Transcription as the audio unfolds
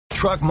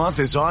Truck Month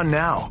is on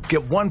now.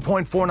 Get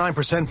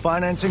 1.49%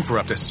 financing for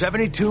up to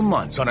 72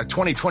 months on a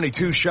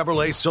 2022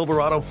 Chevrolet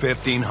Silverado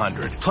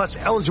 1500. Plus,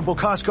 eligible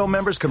Costco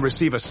members can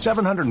receive a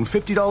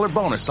 $750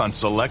 bonus on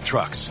select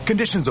trucks.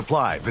 Conditions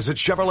apply. Visit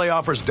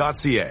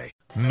ChevroletOffers.ca.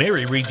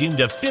 Mary redeemed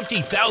a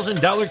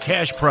 $50,000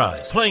 cash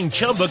prize playing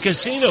Chumba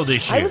Casino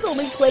this year. I was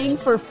only playing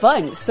for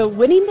fun, so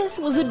winning this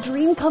was a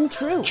dream come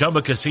true.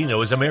 Chumba Casino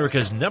is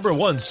America's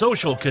 #1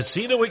 social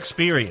casino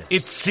experience.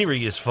 It's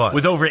serious fun.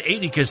 With over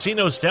 80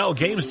 casino-style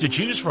games to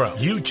choose from,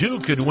 you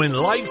too could win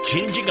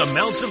life-changing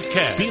amounts of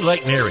cash. Be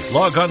like Mary.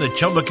 Log on to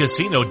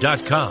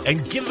ChumbaCasino.com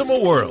and give them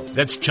a whirl.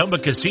 That's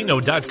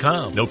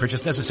ChumbaCasino.com. No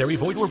purchase necessary.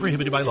 Void where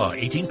prohibited by law.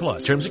 18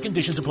 plus. Terms and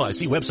conditions apply.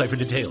 See website for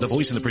details. The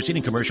voice in the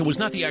preceding commercial was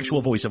not the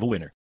actual voice of a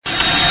winner.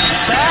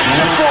 Back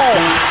to full.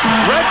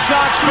 Red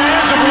Sox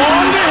fans have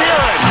longed to hear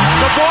it.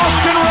 The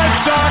Boston Red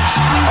Sox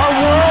are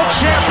world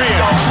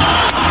champions.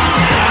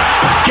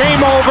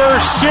 Game over,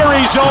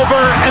 series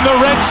over, and the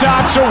Red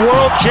Sox are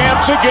world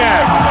champs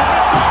again.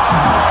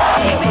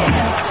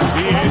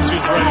 The Edge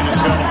is ready to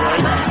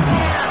celebrate.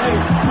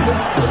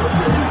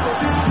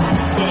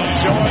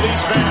 So are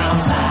these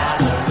fans.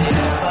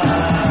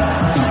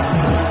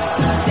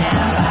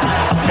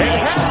 It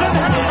hasn't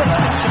happened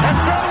at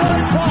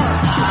Fenway Park.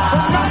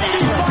 For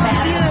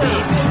 95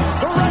 years,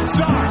 the Red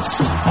Sox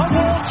are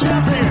world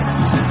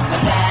champions.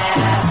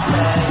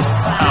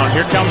 Now,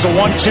 here comes a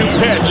 1-2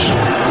 pitch.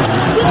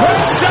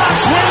 Red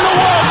Sox win the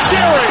World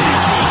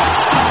Series.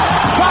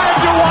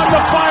 5-1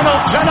 the final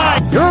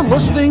tonight. You're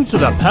listening to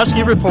the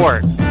Pesky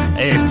Report,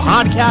 a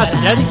podcast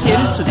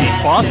dedicated to the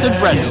Boston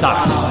Red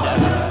Sox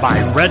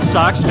by Red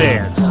Sox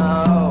fans.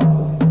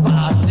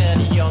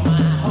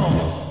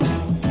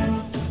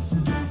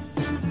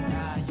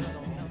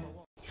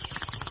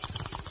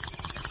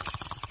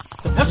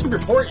 The Pesky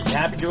Report is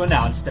happy to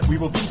announce that we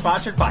will be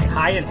sponsored by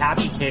High and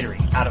Happy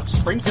Catering out of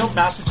Springfield,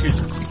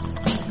 Massachusetts.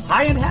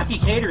 High and Happy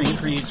Catering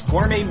creates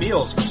gourmet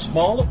meals for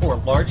small or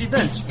large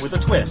events with a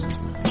twist.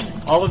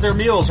 All of their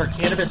meals are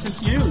cannabis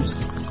infused.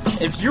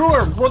 If you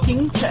are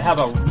looking to have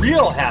a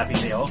real happy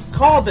meal,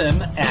 call them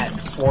at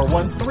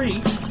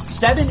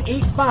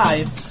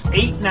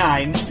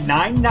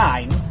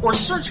 413-785-8999 or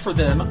search for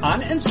them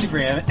on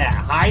Instagram at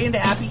High and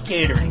Happy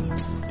Catering.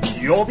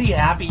 You'll be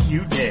happy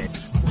you did.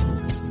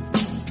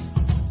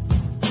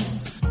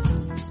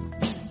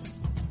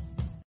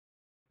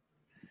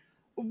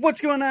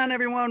 What's going on,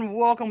 everyone?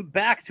 Welcome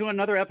back to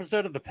another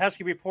episode of the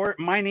Pesky Report.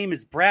 My name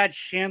is Brad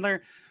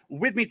Chandler.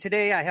 With me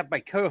today, I have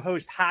my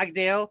co-host,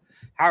 Hogdale.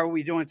 How are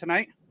we doing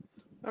tonight?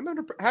 I'm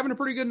having a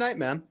pretty good night,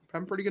 man.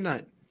 Having a pretty good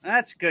night.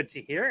 That's good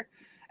to hear.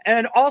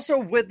 And also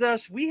with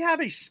us, we have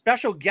a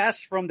special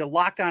guest from the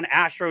Locked On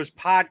Astros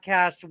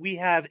podcast. We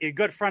have a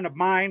good friend of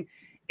mine,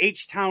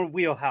 H-Town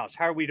Wheelhouse.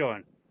 How are we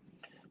doing?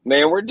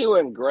 Man, we're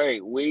doing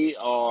great. We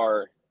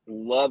are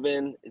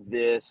loving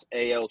this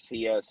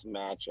ALCS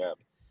matchup.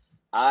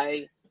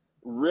 I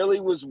really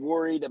was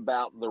worried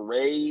about the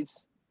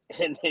Rays,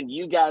 and then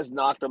you guys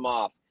knocked them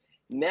off.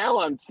 Now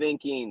I'm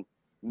thinking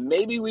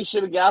maybe we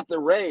should have got the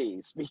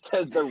Rays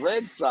because the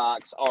Red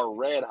Sox are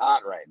red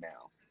hot right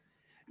now.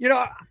 You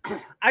know,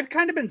 I've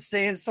kind of been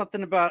saying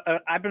something about,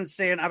 I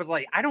was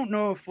like, I don't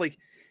know if we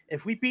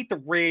beat the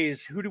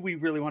Rays, who do we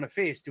really want to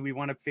face? Do we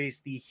want to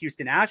face the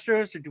Houston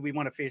Astros or do we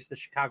want to face the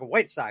Chicago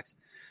White Sox?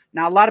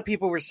 Now, a lot of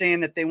people were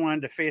saying that they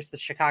wanted to face the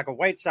Chicago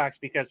White Sox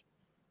because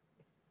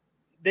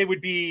they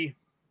would be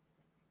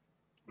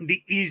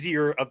the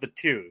easier of the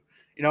two,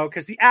 you know,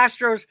 because the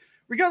Astros,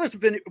 regardless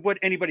of what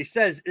anybody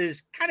says,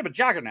 is kind of a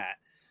juggernaut,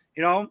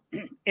 you know,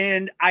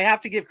 and I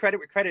have to give credit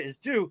where credit is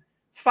due.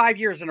 5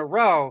 years in a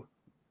row,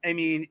 I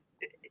mean,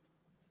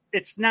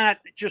 it's not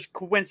just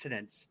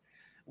coincidence.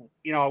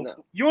 You know,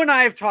 no. You and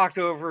I have talked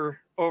over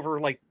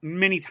like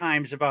many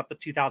times about the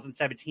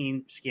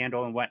 2017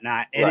 scandal and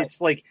whatnot, and right.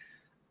 It's like,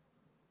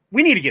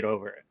 we need to get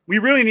over it. We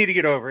really need to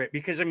get over it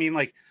because, I mean,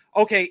 like,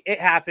 okay, it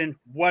happened,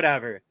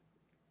 whatever.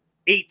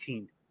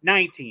 18,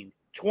 19,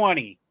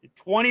 20,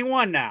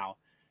 21 now.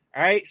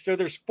 All right, so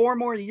there's 4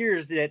 more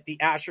years that the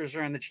Astros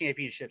are in the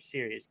championship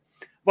series.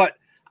 But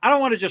I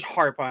don't want to just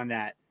harp on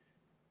that.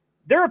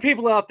 There are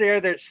people out there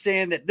that are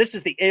saying that this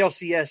is the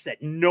ALCS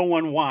that no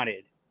one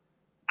wanted.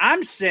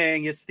 I'm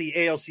saying it's the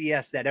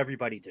ALCS that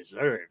everybody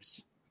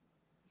deserves.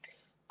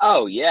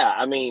 Oh, yeah.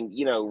 I mean,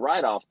 you know,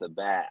 right off the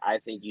bat, I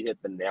think you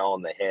hit the nail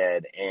on the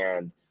head.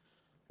 And,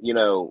 you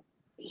know,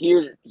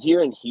 here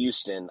in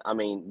Houston, I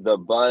mean, the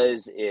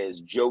buzz is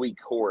Joey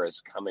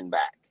Cora's coming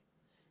back.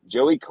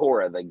 Joey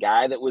Cora, the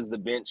guy that was the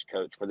bench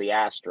coach for the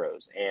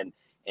Astros and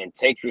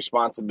takes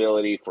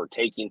responsibility for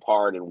taking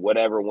part in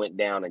whatever went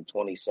down in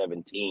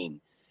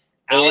 2017.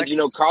 Alex? And, you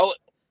know, Carl,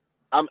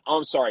 I'm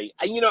sorry.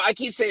 You know, I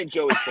keep saying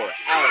Joey Cora,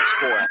 Alex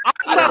Cora.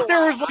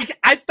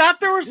 I thought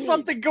there was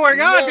something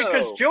going on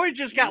because Joey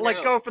just got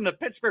let go from the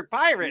Pittsburgh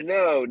Pirates.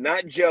 No,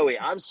 not Joey.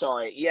 I'm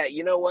sorry. Yeah,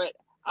 you know what?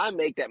 I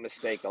make that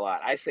mistake a lot.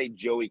 I say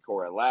Joey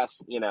Cora.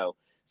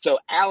 So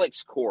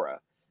Alex Cora,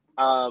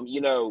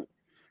 you know,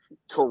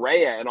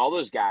 Correa and all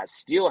those guys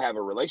still have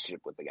a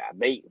relationship with the guy.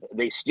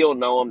 They still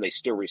know him. They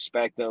still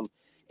respect him.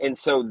 And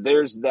so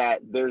there's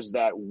that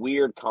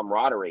weird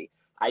camaraderie.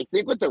 I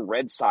think with the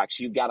Red Sox,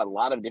 you've got a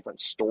lot of different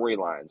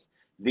storylines.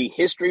 The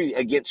history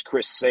against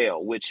Chris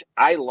Sale, which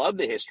I love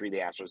the history the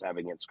Astros have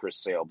against Chris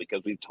Sale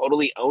because we've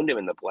totally owned him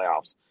in the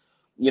playoffs.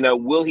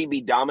 Will he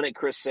be dominant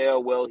Chris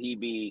Sale? Will he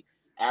be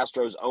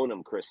Astros own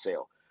him Chris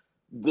Sale?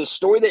 The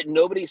story that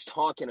nobody's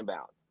talking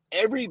about,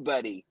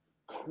 everybody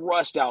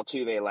crushed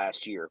Altuve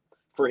last year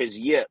for his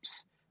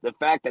yips. The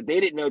fact that they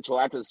didn't know till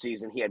after the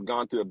season he had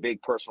gone through a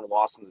big personal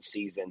loss in the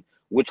season,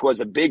 which was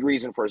a big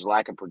reason for his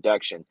lack of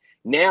production.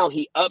 Now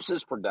he ups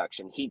his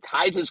production. He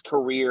ties his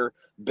career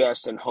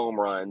best in home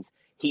runs.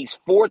 He's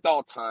fourth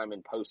all-time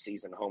in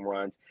postseason home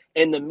runs.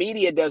 And the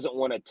media doesn't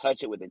want to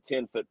touch it with a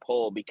 10-foot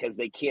pole because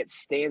they can't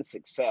stand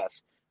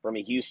success from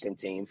a Houston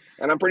team.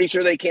 And I'm pretty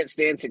sure they can't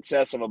stand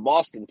success of a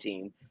Boston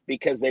team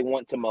because they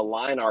want to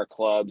malign our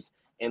clubs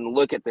and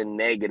look at the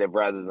negative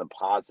rather than the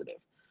positive.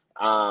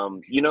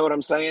 You know what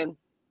I'm saying?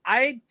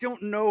 I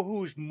don't know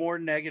who's more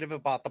negative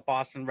about the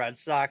Boston Red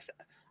Sox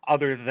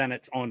other than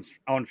its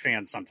own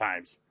fans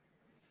sometimes.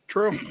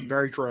 True.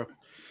 Very true.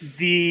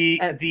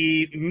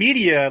 The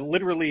media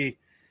literally,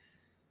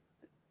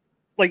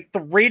 like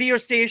the radio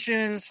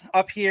stations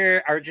up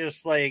here are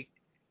just like,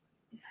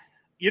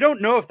 you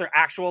don't know if they're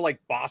actual like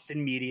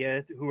Boston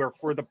media who are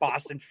for the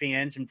Boston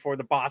fans and for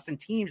the Boston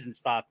teams and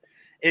stuff.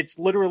 It's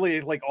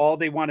literally like all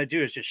they want to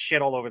do is just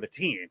shit all over the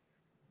team.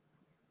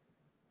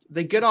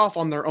 They get off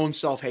on their own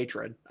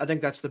self-hatred. I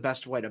think that's the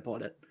best way to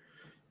put it.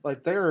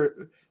 Like they're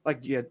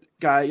like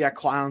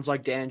clowns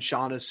like Dan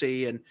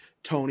Shaughnessy and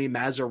Tony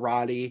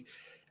Maserati.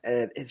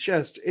 And it's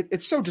just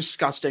it's so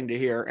disgusting to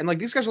hear. And like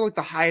these guys are like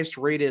the highest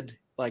rated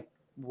like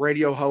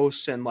radio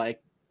hosts, and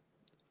like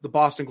the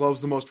Boston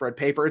Globe's the most read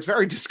paper. It's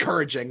very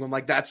discouraging when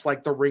like that's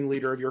like the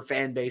ringleader of your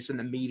fan base in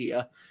the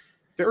media.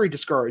 Very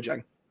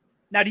discouraging.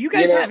 Now, do you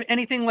guys have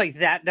anything like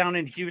that down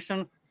in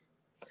Houston?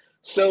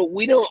 So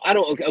we don't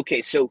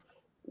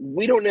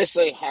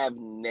necessarily have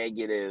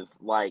negative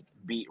like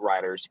beat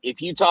writers.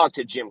 If you talk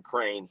to Jim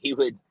Crane, he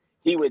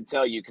would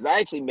tell you, because I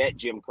actually met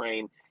Jim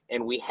Crane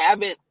and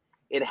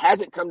it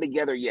hasn't come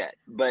together yet,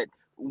 but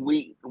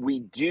we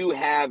do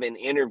have an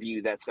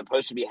interview that's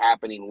supposed to be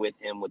happening with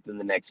him within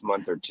the next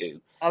month or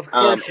two. Of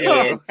course.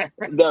 And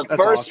the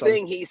first awesome.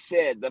 thing he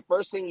said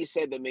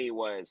to me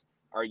was,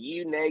 "Are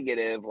you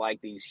negative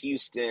like these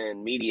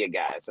Houston media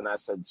guys?" And I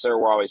said, "Sir,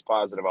 we're always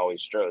positive,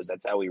 always Stros.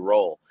 That's how we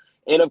roll."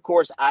 And, of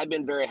course, I've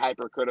been very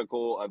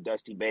hypercritical of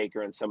Dusty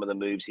Baker and some of the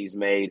moves he's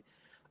made.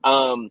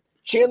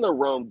 Chandler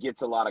Rome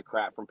gets a lot of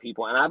crap from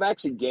people, and I've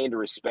actually gained a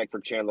respect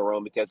for Chandler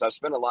Rome because I've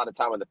spent a lot of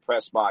time in the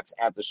press box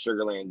at the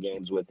Sugarland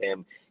games with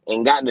him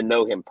and gotten to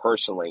know him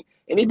personally.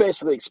 And he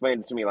basically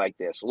explained it to me like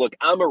this. Look,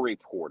 I'm a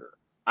reporter.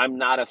 I'm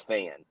not a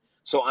fan.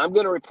 So I'm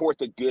going to report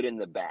the good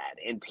and the bad.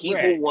 And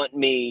people want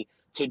me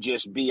to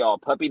just be all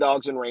puppy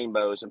dogs and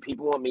rainbows, and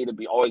people want me to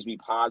always be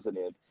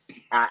positive.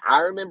 I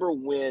remember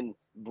when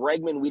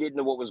Bregman, we didn't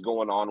know what was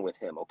going on with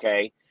him,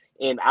 okay?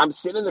 And I'm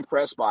sitting in the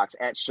press box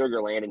at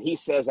Sugarland, and he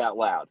says out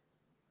loud,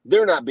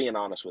 "They're not being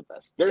honest with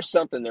us. There's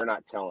something they're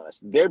not telling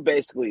us. They're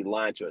basically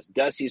lying to us."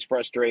 Dusty's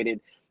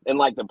frustrated, and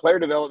like the player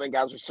development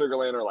guys with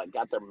Sugarland are like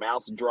got their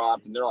mouths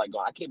dropped, and they're like,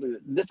 "God, I can't believe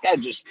this guy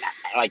just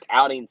like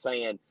outing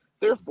saying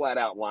they're flat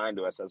out lying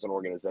to us as an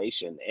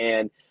organization."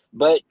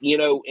 But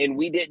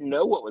we didn't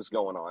know what was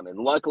going on, and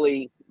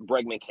luckily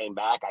Bregman came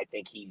back. I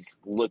think he's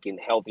looking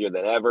healthier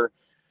than ever.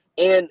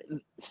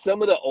 And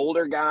some of the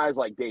older guys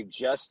like Richard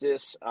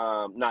Justice,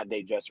 I'm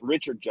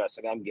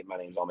getting my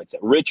names all mixed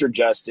up. Richard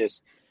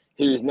Justice,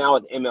 who's now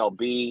with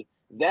MLB,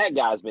 that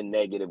guy's been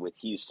negative with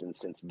Houston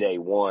since day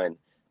one.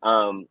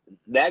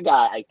 That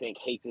guy, I think,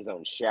 hates his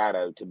own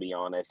shadow, to be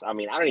honest. I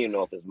mean, I don't even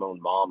know if his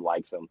own mom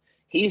likes him.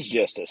 He's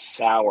just a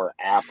sour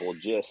apple.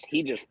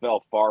 He just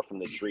fell far from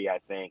the tree, I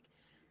think.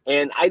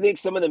 And I think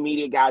some of the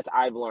media guys,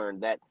 I've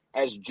learned that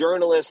as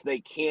journalists, they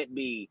can't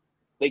be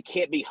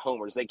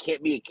homers. They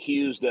can't be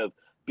accused of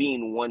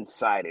being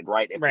one-sided,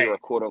 right? If they're a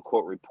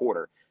quote-unquote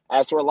reporter.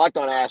 As for Locked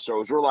On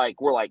Astros, we're like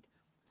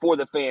for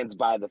the fans,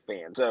 by the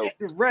fans. So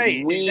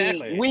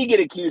we get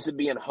accused of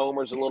being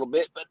homers a little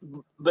bit,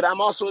 but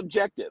I'm also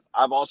objective.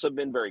 I've also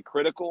been very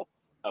critical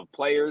of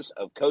players,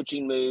 of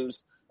coaching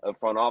moves, of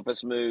front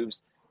office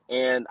moves.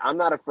 And I'm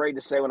not afraid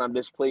to say when I'm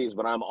displeased,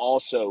 but I'm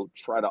also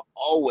try to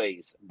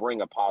always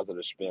bring a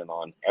positive spin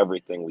on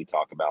everything we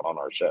talk about on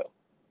our show.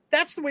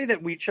 That's the way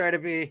that we try to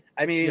be.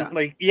 I mean,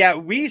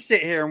 we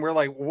sit here and we're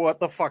like, what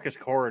the fuck is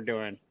Cora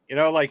doing?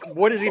 Like,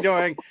 what is he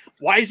doing?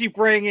 Why is he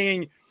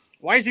bringing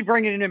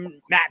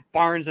in Matt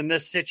Barnes in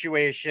this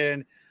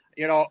situation?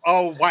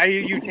 Why are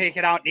you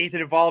taking out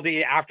Nathan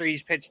Eovaldi after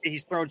he's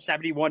thrown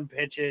 71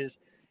 pitches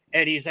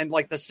and he's in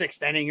like the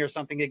sixth inning or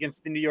something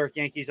against the New York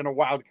Yankees in a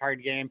wild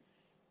card game?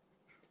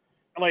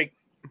 Like,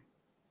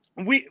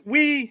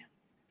 we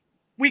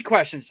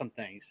question some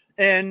things.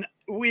 And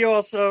we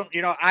also,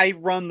 I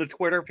run the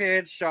Twitter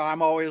page, so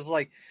I'm always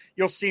like,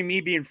 you'll see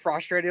me being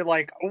frustrated,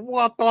 like,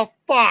 what the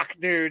fuck,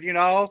 dude,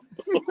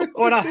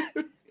 But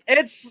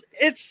it's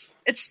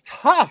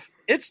tough.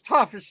 It's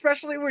tough,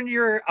 especially when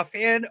you're a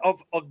fan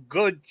of a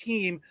good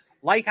team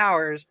like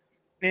ours,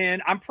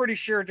 And I'm pretty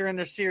sure during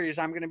this series,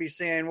 I'm going to be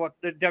saying what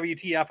the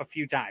WTF a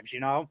few times,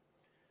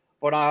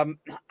 But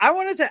I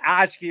wanted to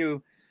ask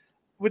you,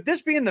 with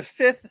this being the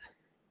fifth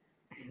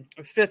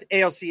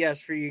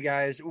ALCS for you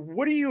guys,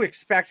 what are you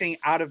expecting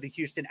out of the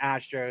Houston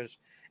Astros?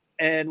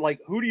 And,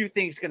 who do you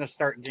think is going to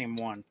start in game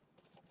one?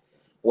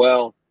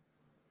 Well,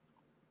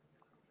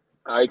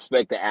 I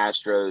expect the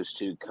Astros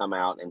to come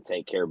out and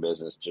take care of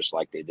business just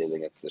like they did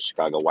against the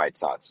Chicago White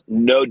Sox.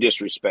 No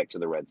disrespect to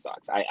the Red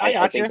Sox.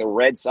 I think the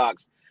Red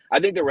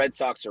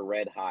Sox are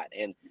red hot.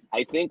 And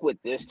I think what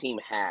this team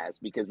has,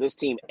 because this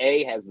team,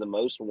 A, has the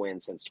most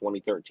wins since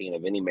 2013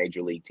 of any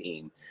major league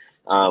team,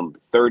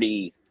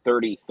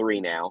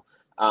 33 now.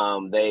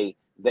 They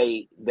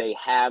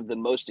have the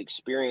most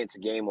experience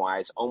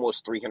game-wise,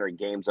 almost 300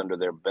 games under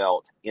their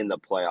belt in the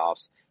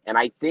playoffs. And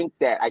I think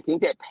that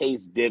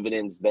pays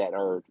dividends that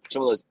are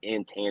some of those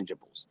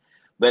intangibles.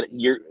 But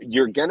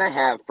you're gonna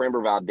have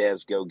Framber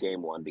Valdez go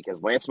game one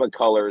because Lance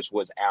McCullers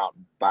was out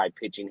by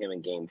pitching him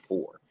in game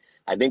 4.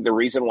 I think the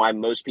reason why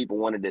most people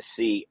wanted to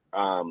see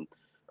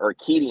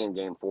Urquidy in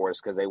game 4 is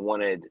because they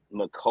wanted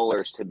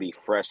McCullers to be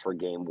fresh for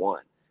game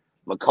 1.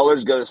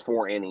 McCullers goes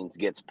 4 innings,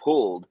 gets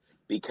pulled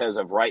because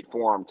of right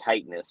forearm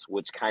tightness,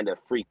 which kind of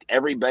freaked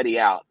everybody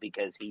out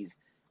because he's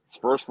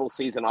his first full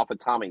season off of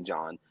Tommy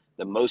John.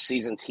 The most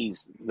innings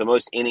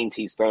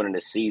he's thrown in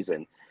a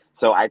season.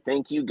 So I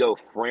think you go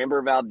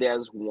Framber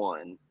Valdez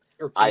 1.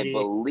 Urquidy. I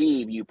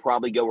believe you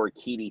probably go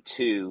Urquidy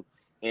 2.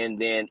 And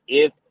then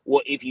if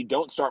you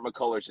don't start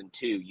McCullers in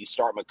 2, you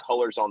start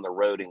McCullers on the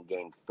road in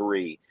game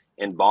 3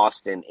 in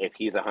Boston if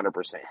he's 100%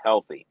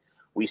 healthy.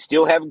 We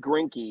still have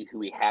Greinke, who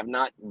we have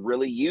not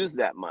really used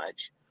that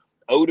much.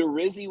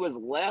 Odorizzi was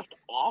left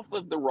off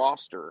of the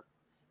roster.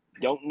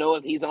 Don't know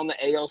if he's on the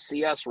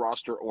ALCS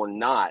roster or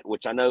not,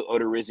 which I know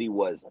Odorizzi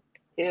was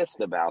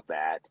pissed about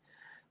that.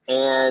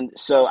 And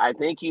so I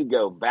think you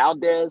go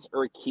Valdez,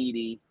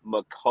 Urquidy,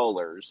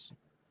 McCullers,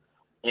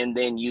 and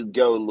then you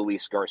go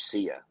Luis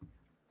Garcia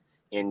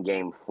in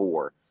game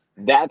 4.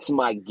 That's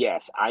my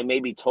guess. I may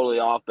be totally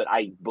off, but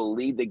I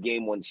believe the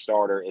game 1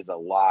 starter is a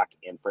lock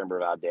in Framber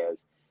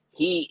Valdez.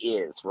 He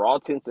is, for all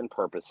intents and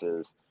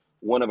purposes,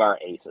 one of our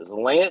aces.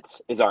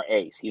 Lance is our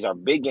ace. He's our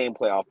big game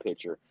playoff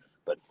pitcher.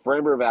 But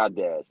Framber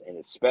Valdez, and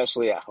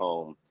especially at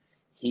home,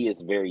 he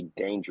is very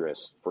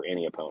dangerous for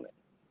any opponent.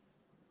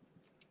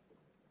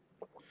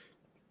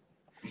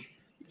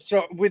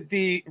 So with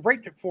the right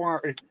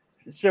forearm,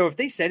 so if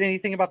they said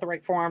anything about the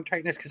right forearm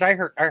tightness, because I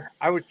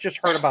was just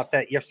heard about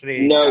that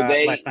yesterday.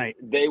 Last night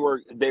they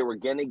were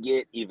going to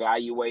get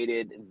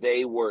evaluated.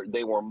 They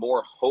were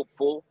more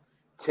hopeful.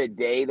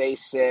 Today they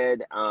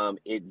said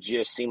it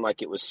just seemed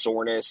like it was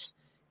soreness,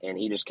 and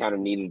he just kind of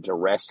needed to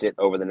rest it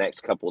over the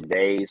next couple of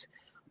days.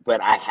 But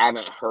I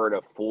haven't heard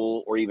a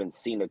full or even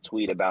seen a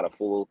tweet about a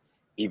full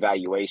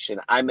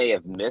evaluation. I may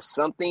have missed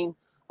something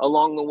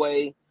along the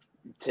way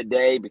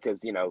today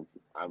because,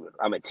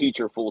 I'm a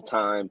teacher full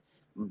time,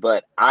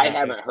 but I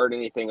haven't heard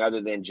anything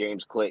other than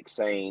James Click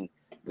saying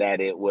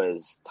that it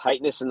was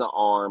tightness in the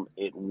arm.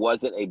 It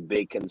wasn't a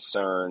big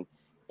concern,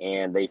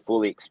 and they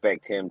fully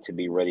expect him to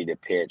be ready to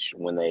pitch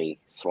when they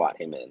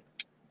slot him in.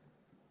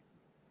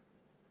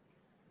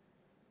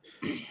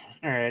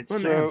 All right. Well,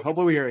 so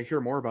hopefully we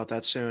hear more about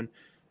that soon.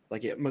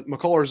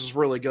 McCullers is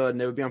really good,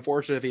 and it would be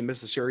unfortunate if he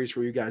missed the series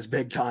for you guys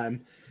big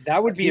time.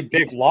 That would be a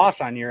big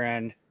loss on your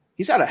end.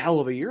 He's had a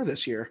hell of a year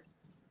this year.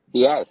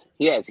 He has.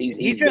 He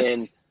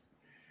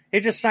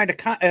just signed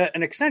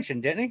an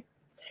extension, didn't he?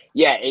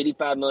 Yeah,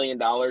 $85 million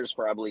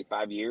for I believe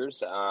 5 years.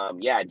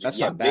 That's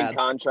not big bad.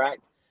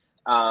 Contract.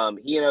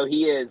 He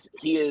is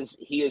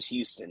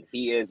Houston.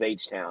 He is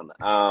H-Town.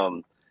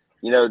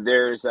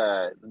 There's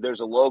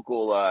a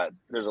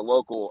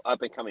local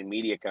up and coming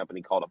media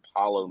company called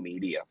Apollo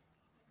Media,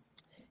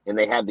 and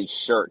they have these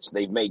shirts.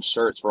 They've made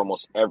shirts for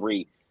almost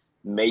every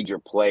major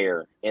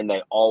player, and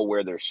they all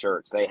wear their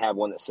shirts. They have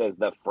one that says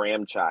the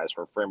franchise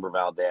for Framber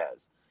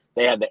Valdez.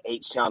 They have the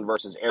H-Town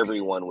versus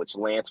everyone, which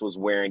Lance was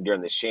wearing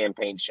during the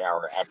champagne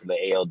shower after the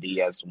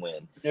ALDS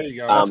win. There you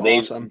go. That's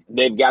awesome.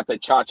 They've got the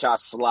cha-cha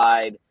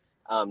slide,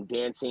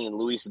 dancing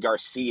Luis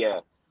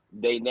Garcia.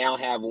 They now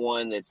have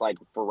one that's like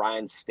for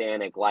Ryan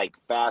Stanek, like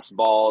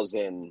fastballs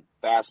and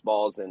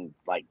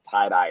like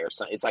tie-dye or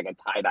something. It's like a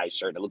tie-dye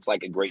shirt. It looks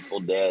like a Grateful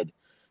Dead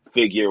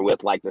figure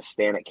with like the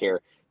Stanek hair.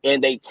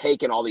 And they've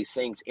taken all these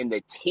things, and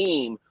the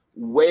team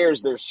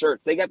wears their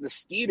shirts. They got the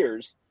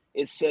Skeeters.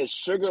 It says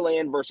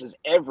Sugarland versus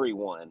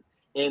everyone.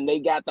 And they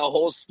got the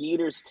whole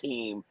Skeeters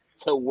team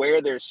to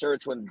wear their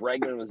shirts when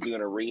Bregman was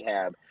doing a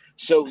rehab.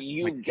 So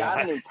you've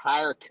got an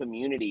entire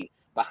community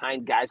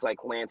behind guys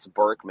like Lance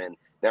Berkman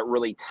that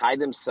really tie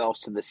themselves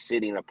to the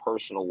city in a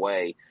personal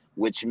way,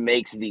 which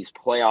makes these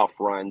playoff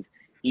runs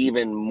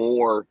even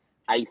more,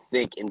 I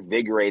think,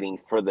 invigorating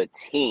for the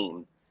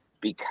team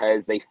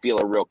because they feel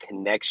a real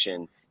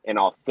connection, an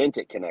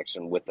authentic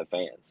connection with the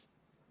fans.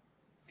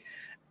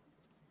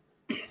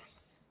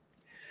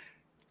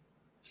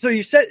 So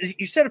you said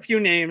a few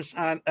names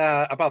on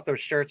about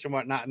those shirts and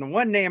whatnot, and the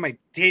one name I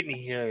didn't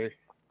hear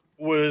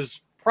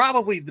was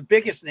probably the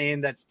biggest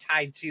name that's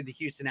tied to the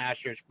Houston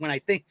Astros. When I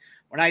think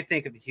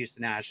of the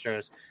Houston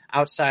Astros,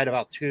 outside of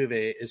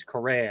Altuve, is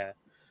Correa.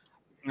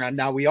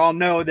 Now we all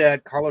know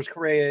that Carlos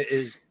Correa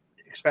is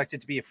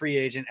expected to be a free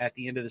agent at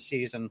the end of the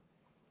season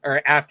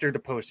or after the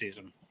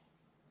postseason.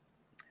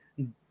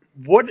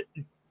 What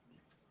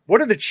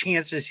are the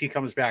chances he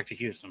comes back to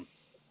Houston?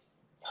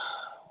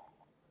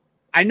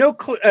 I know.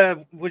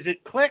 Was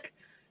it Click?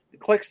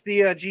 Click's the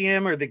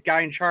GM or the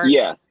guy in charge?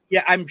 Yeah.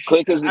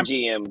 Click is the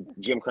GM.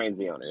 Jim Crane's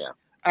the owner. Yeah.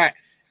 All right.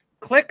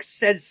 Click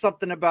said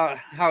something about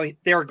how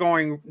they're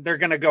going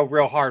to go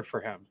real hard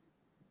for him.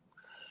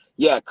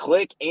 Yeah,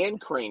 Click and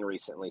Crane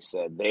recently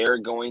said they are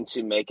going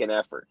to make an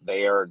effort.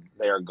 They are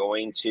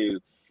going to.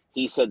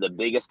 He said the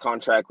biggest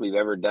contract we've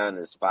ever done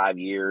is 5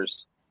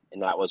 years,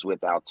 and that was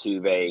with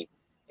Altuve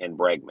and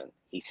Bregman.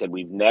 He said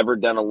we've never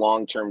done a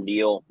long-term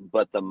deal,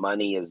 but the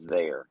money is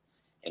there,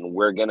 and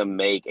we're going to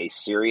make a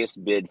serious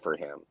bid for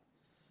him.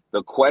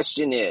 The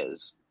question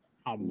is,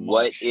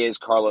 what is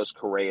Carlos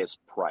Correa's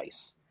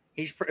price?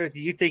 Do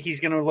you think he's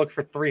going to look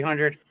for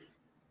 300?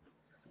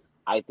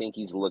 I think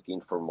he's looking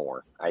for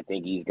more. I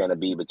think he's going to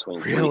be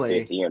between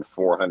 350 and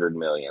 400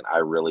 million. I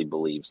really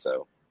believe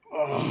so.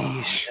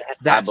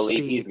 I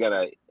believe he's going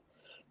to.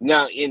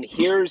 Now, and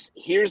here's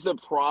the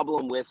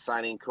problem with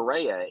signing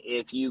Correa.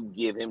 If you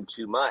give him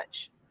too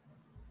much,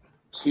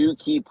 two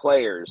key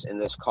players in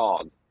this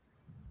cog,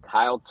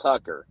 Kyle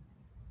Tucker,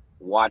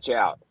 watch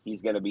out.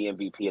 He's going to be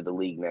MVP of the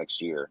league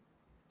next year,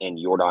 and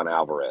Yordan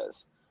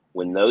Alvarez.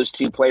 When those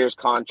two players'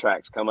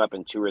 contracts come up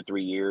in 2 or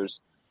 3 years,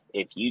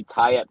 if you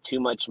tie up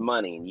too much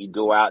money and you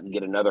go out and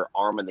get another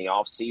arm in the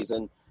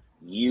offseason,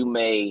 you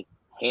may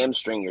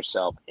hamstring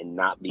yourself and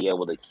not be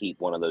able to keep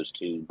one of those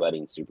two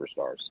budding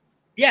superstars.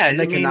 Yeah, and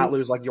they cannot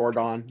lose like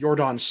Yordan.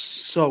 Yordan's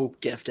so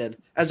gifted.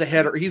 As a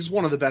hitter, he's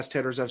one of the best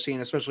hitters I've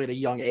seen, especially at a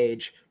young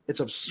age.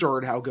 It's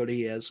absurd how good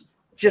he is.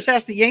 Just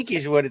ask the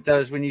Yankees what it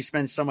does when you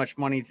spend so much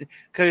money.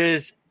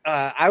 Because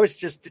I was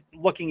just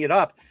looking it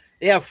up.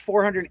 They have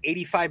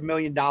 $485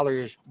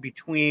 million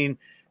between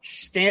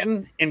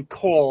Stanton and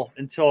Cole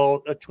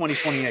until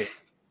 2028.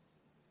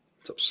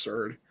 It's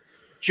absurd.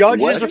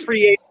 Judge is a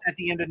free agent at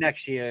the end of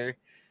next year.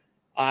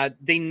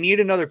 They need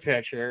another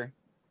pitcher.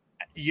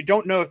 You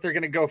don't know if they're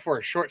going to go for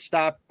a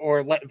shortstop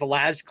or let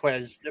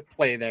Velazquez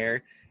play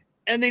there.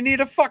 And they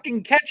need a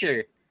fucking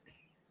catcher.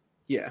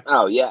 Yeah.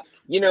 Oh, yeah.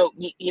 You know,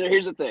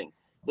 here's the thing.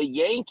 The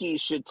Yankees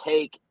should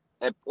take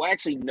well,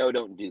 actually, no,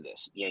 don't do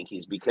this,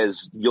 Yankees,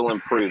 because you'll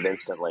improve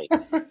instantly.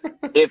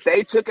 If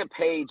they took a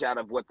page out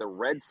of what the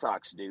Red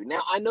Sox do.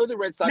 Now, I know the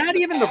Red Sox. Not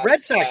even the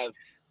Red Sox.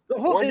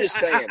 I'm just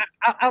saying.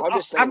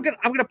 I'm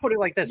gonna put it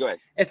like this. Go ahead.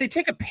 If they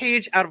take a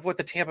page out of what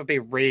the Tampa Bay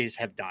Rays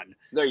have done,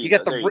 there you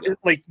get go,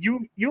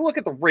 you look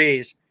at the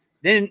Rays.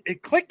 Then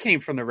Click came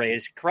from the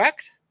Rays,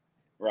 correct?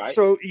 Right.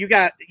 So you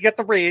got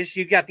the Rays,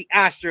 you got the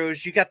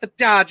Astros, you got the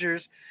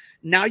Dodgers.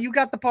 Now you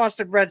got the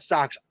Boston Red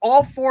Sox.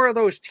 All four of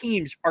those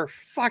teams are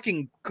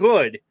fucking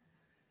good.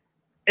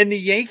 And the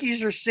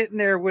Yankees are sitting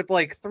there with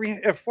like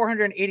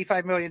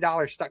 $485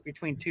 million stuck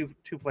between two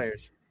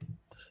players.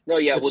 No,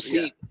 yeah, we'll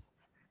see.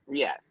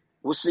 Yeah,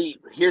 we'll see.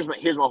 Here's my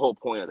whole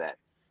point of that.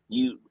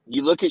 You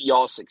look at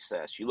y'all's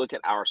success. You look at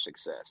our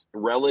success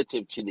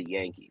relative to the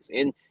Yankees.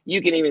 And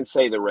you can even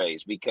say the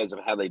Rays because of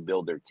how they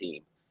build their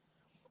team.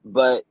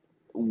 But,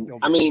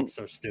 I mean,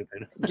 so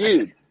stupid.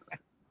 Dude,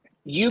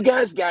 you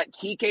guys got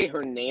Kike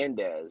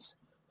Hernandez,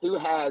 who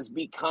has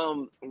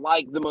become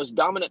like the most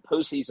dominant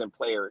postseason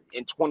player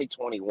in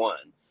 2021.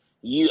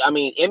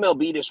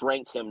 MLB just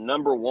ranked him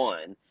number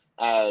one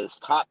as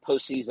top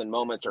postseason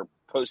moments or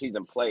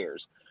postseason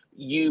players.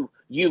 You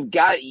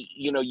guys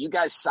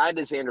signed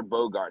Xander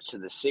Bogaerts to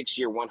the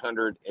 6-year,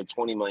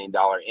 $120 million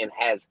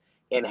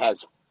and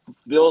has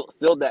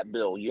filled that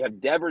bill. You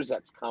have Devers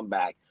that's come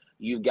back.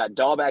 You've got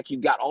Dahlback.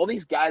 You've got all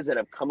these guys that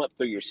have come up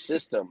through your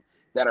system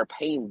that are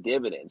paying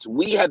dividends.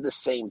 We have the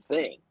same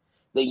thing.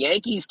 The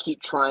Yankees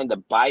keep trying to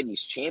buy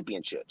these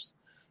championships.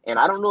 And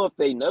I don't know if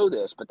they know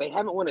this, but they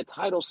haven't won a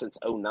title since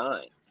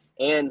 2009.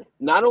 And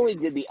not only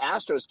did the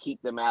Astros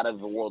keep them out of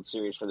the World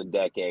Series for the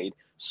decade,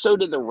 so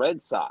did the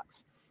Red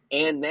Sox.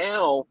 And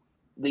now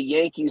the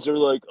Yankees are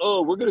like,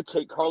 oh, we're going to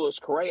take Carlos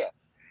Correa.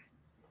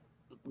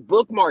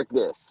 Bookmark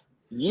this.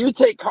 You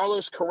take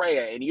Carlos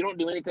Correa and you don't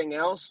do anything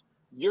else,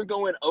 you're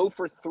going 0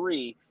 for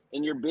 3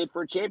 in your bid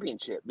for a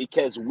championship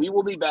because we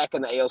will be back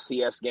in the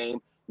ALCS game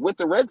with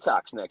the Red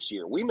Sox next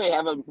year. We may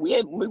have a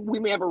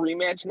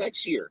rematch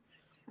next year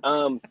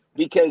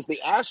because the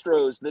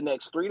Astros, the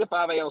next 3 to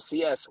 5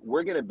 ALCS,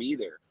 we're going to be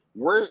there.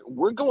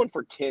 We're going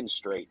for 10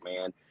 straight,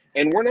 man.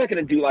 And we're not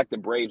going to do like the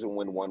Braves and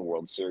win one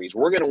World Series.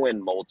 We're going to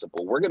win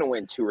multiple. We're going to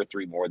win 2 or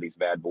 3 more of these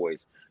bad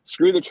boys.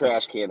 Screw the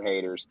trash can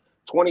haters.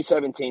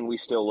 2017, we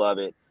still love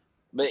it.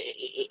 But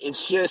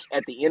it's just,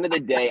 at the end of the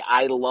day,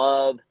 I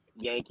love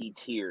Yankee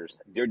tears.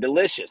 They're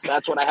delicious.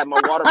 That's what I have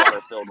my water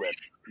bottle filled with.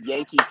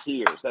 Yankee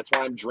tears. That's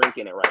why I'm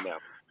drinking it right now.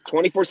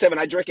 24/7.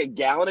 I drink a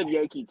gallon of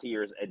Yankee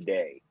tears a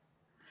day.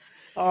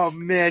 Oh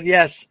man,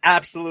 yes,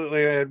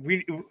 absolutely.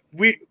 Man.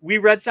 We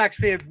Red Sox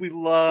fans, we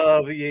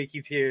love the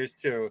Yankee tears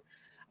too.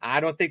 I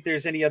don't think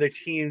there's any other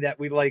team that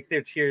we like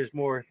their tiers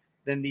more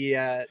than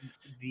the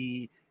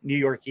New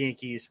York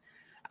Yankees,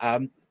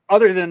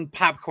 other than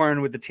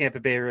popcorn with the Tampa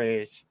Bay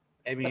Rays.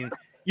 I mean,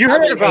 you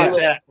heard about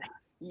that.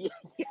 Yeah.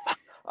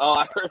 Oh,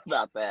 I heard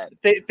about that.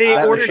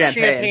 They ordered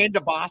champagne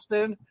to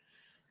Boston.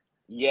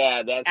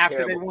 Yeah, that's after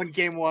terrible. They won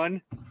game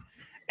one.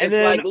 And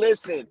then, like,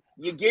 listen,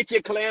 you get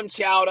your clam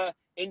chowder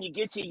and you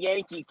get your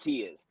Yankee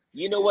tears.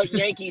 You know what?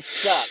 Yankees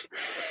suck.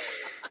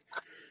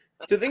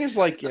 The thing is,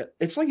 like,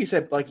 it's like you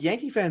said, like,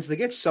 Yankee fans, they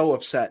get so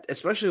upset,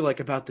 especially, like,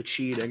 about the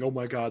cheating. Oh,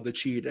 my God, the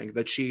cheating.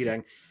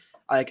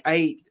 Like,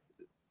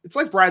 it's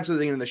like Brad said at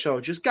the end of the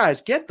show, just,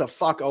 guys, get the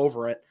fuck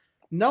over it.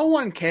 No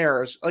one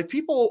cares. Like,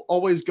 people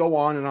always go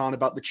on and on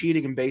about the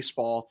cheating in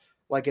baseball,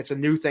 like it's a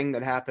new thing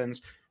that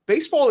happens.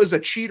 Baseball is a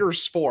cheater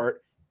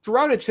sport.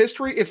 Throughout its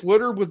history, it's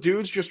littered with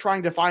dudes just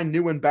trying to find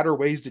new and better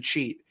ways to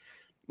cheat.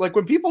 Like,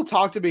 when people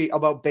talk to me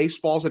about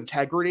baseball's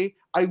integrity,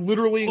 I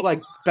literally,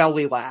 like,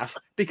 belly laugh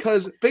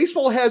because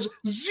baseball has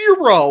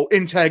zero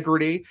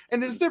integrity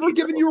and has never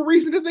given you a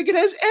reason to think it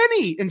has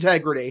any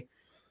integrity.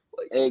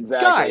 Like,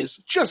 exactly. Guys,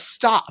 just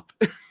stop.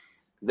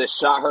 The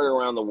shot heard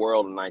around the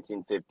world in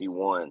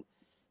 1951.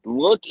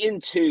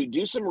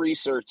 Do some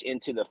research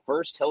into the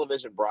first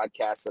television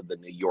broadcast of the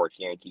New York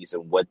Yankees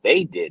and what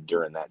they did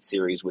during that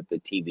series with the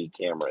TV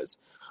cameras.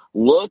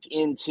 Look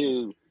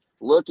into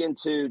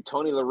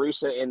Tony La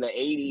Russa in the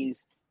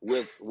 80s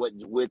with what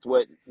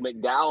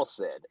McDowell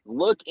said.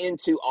 Look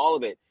into all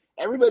of it.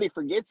 Everybody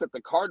forgets that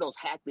the Cardinals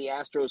hacked the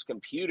Astros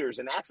computers,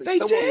 and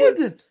actually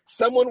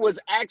someone was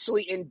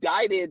actually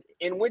indicted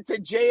and went to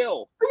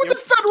jail. It was a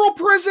federal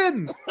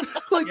prison.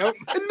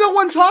 And no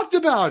one talked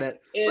about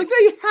it. Like,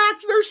 they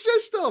hacked their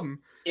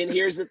system. And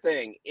here's the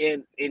thing,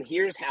 and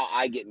here's how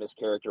I get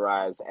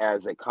mischaracterized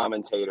as a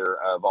commentator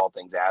of all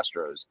things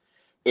Astros,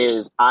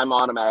 is I'm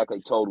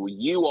automatically told, well,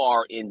 you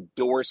are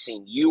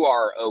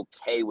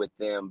okay with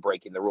them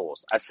breaking the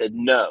rules. I said,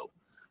 no,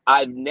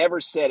 I've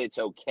never said it's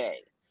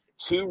okay.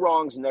 2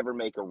 wrongs never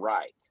make a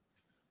right.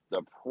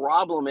 The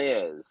problem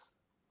is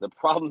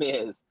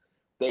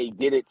they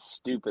did it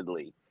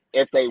stupidly.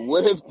 If they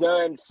would have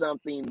done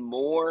something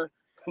more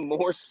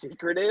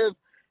secretive,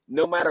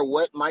 no matter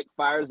what Mike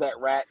Fires That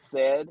Rat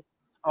said,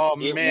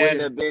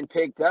 wouldn't have been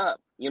picked up.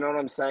 You know what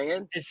I'm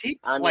saying? Is he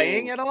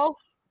playing at all?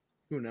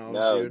 Who knows?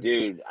 No,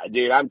 dude,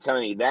 I'm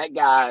telling you, that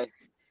guy,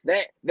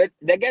 that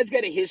guy's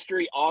got a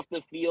history off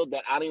the field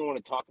that I don't even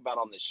want to talk about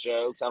on the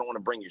show because I don't want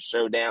to bring your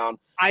show down.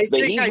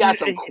 But he's got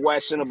some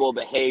questionable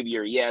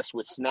behavior. Yes,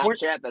 with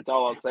Snapchat. That's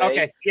all I'll say.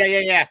 Okay,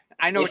 yeah.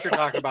 I know what you're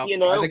talking about. You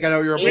know, I think I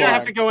know you're. We don't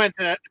have to go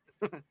into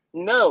it.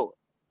 No,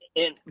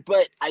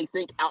 but I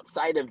think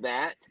outside of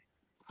that,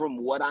 from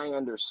what I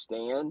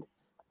understand,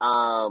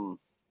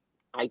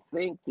 I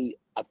think the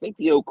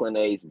Oakland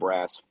A's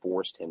brass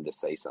forced him to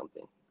say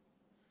something.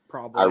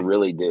 Probably. I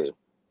really do.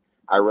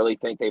 I really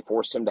think they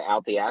forced him to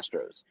out the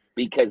Astros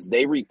because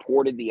they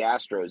reported the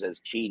Astros as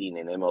cheating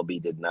and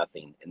MLB did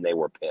nothing, and they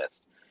were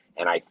pissed.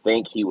 And I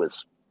think he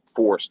was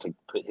forced to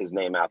put his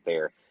name out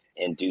there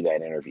and do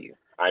that interview.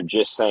 I'm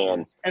just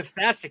saying. If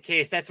that's the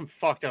case, that's some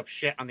fucked up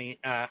shit on the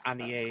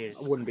A's.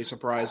 I wouldn't be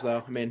surprised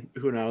though. I mean,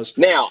 who knows?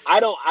 Now, I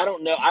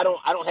don't know. I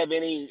don't have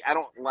any. I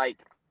don't like.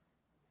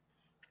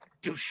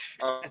 There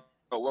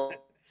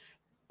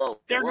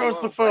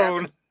goes the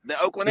phone. The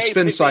Oakland A's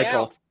spin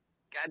cycle.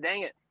 God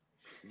dang it!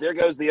 There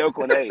goes the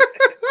Oakland A's.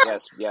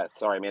 yes.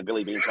 Sorry, man.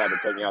 Billy Bean tried to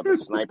take me out the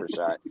sniper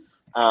shot.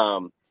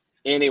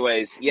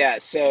 Anyways, yeah.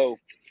 So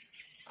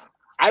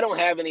I don't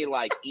have any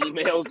like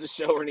emails to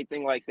show or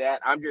anything like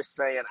that. I'm just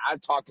saying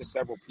I've talked to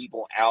several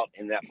people out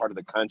in that part of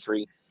the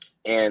country,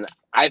 and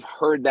I've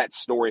heard that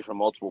story from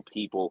multiple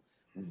people.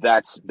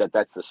 That's the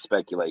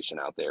speculation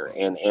out there,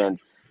 and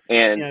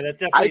yeah, that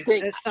definitely. I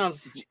think that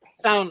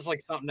sounds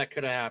like something that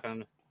could have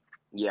happened.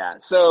 Yeah.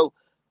 So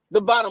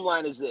the bottom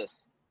line is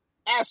this: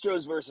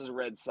 Astros versus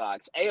Red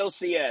Sox,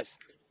 ALCS.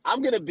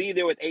 I'm going to be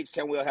there with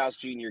H-Town Wheelhouse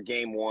Jr.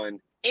 Game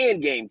 1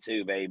 and Game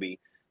 2, baby.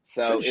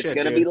 So it's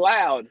going to be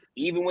loud,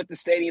 even with the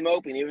stadium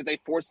open. Even if they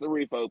force the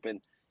roof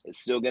open, it's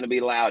still going to be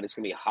loud. It's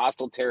going to be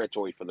hostile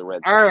territory for the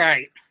Red Sox. All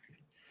right.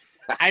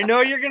 I know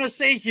you're going to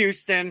say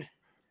Houston,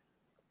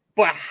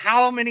 but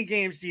how many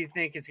games do you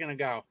think it's going to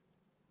go?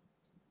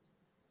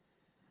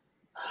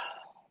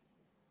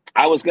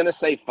 I was going to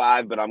say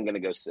 5, but I'm going to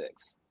go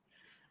 6.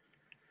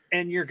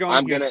 And you're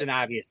going Houston,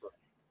 obviously.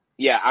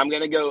 Yeah, I'm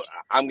gonna go 6.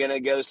 I'm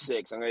gonna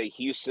go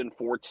Houston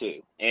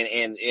 4-2,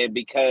 and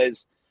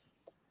because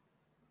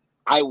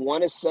I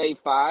want to say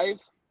 5,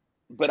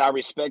 but I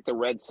respect the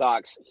Red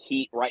Sox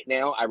heat right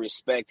now. I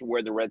respect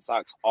where the Red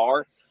Sox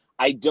are.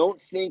 I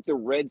don't think the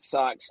Red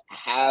Sox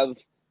have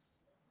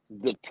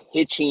the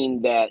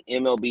pitching that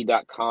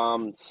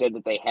MLB.com said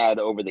that they had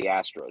over the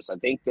Astros. I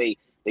think they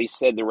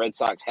said the Red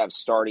Sox have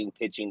starting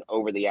pitching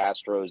over the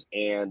Astros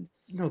and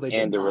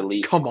the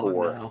relief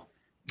corps. Now.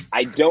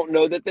 I don't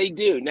know that they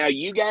do. Now,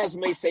 you guys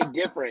may say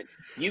different.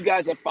 You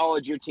guys have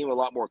followed your team a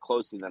lot more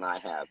closely than I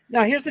have.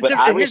 Now, here's the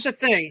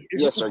thing.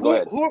 Yes, sir, go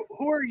ahead.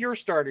 Who are your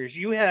starters?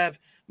 You have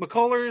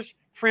McCullers,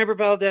 Framber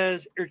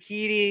Valdez,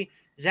 Urquidy,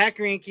 Zach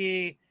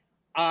Greinke,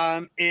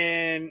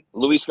 And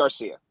Luis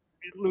Garcia.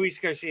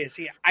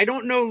 See, I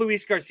don't know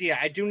Luis Garcia.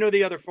 I do know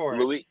the other four.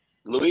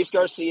 Luis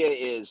Garcia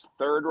is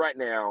third right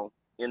now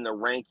in the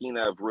ranking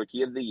of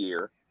Rookie of the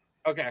Year.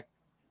 Okay.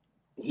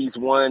 He's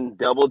won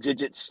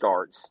double-digit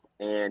starts,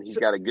 and he's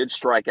got a good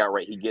strikeout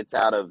rate. He gets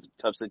out of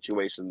tough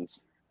situations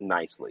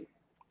nicely.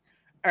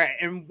 All right,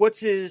 and what's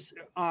his?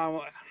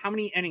 How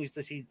many innings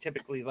does he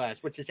typically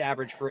last? What's his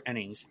average for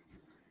innings?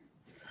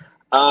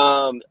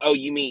 Oh,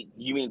 you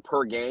mean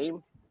per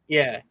game?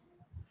 Yeah.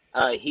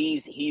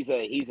 He's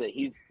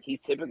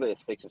typically a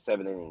 6 or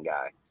 7 inning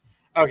guy.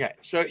 Okay,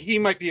 so he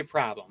might be a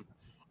problem.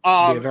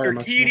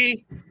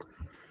 Urquidy,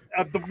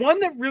 the one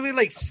that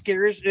really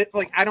scares it,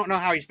 I don't know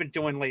how he's been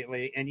doing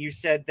lately, and you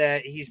said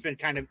that he's been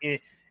kind of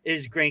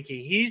is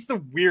Greinke. He's the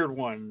weird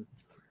one.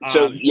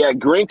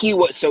 Greinke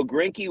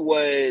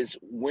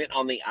went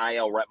on the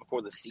IL right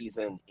before the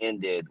season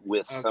ended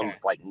with some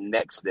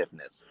neck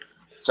stiffness.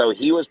 So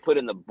he was put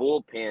in the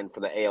bullpen for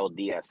the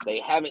ALDS. They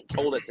haven't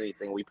told us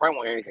anything. We probably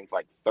won't hear anything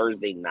until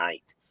Thursday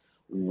night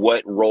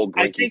what role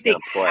Greinke's going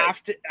to play.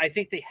 I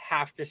think they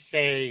have to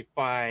say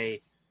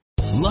by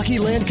Lucky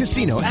Land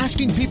Casino,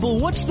 asking people,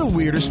 what's the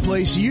weirdest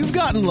place you've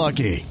gotten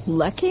lucky?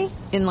 Lucky?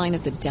 In line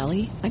at the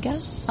deli, I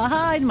guess?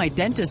 Aha, in my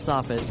dentist's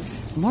office.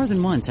 More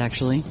than once,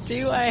 actually.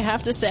 Do I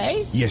have to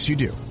say? Yes, you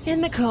do.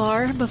 In the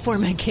car before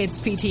my kids'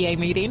 PTA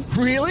meeting.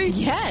 Really?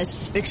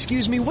 Yes.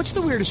 Excuse me, what's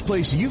the weirdest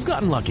place you've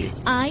gotten lucky?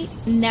 I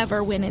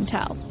never win and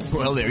tell.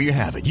 Well, there you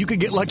have it. You can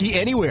get lucky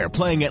anywhere,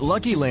 playing at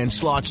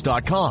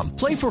LuckyLandSlots.com.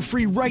 Play for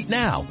free right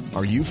now.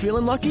 Are you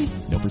feeling lucky?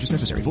 No purchase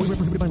necessary. Void where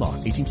prohibited by law.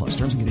 18+.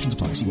 Terms and conditions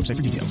apply. See website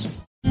for details.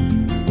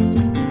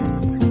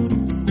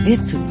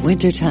 It's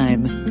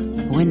wintertime.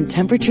 When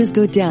temperatures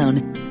go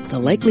down, the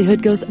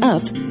likelihood goes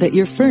up that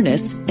your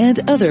furnace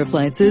and other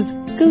appliances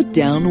go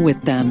down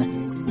with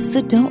them. So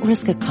don't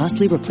risk a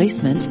costly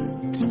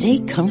replacement. Stay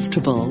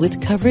comfortable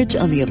with coverage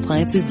on the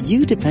appliances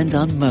you depend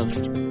on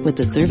most with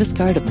the Service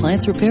Guard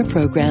Appliance Repair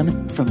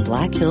Program from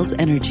Black Hills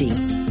Energy.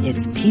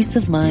 It's peace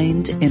of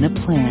mind in a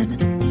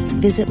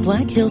plan. Visit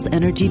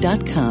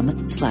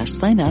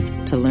blackhillsenergy.com/sign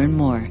up to learn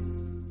more.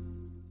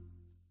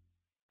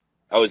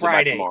 Oh, is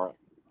Friday. it by tomorrow?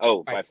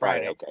 Oh, by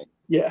Friday. Okay.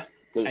 Yeah.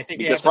 I think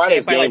Because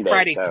Friday's game day,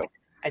 Friday. so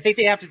I think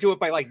they have to do it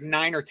by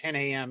 9 or 10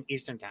 a.m.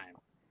 Eastern time.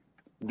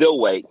 they'll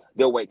wait.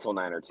 They'll wait till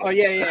 9 or 10. Oh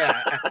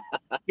yeah.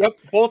 Yep,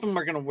 both of them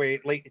are going to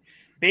wait.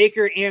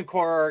 Baker and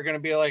Cora are going to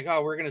be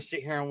we're going to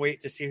sit here and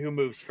wait to see who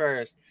moves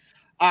first.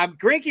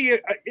 Greinke,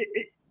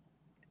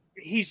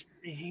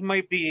 he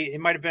might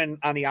have been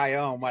on the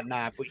IO and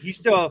whatnot, but he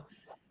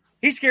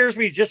scares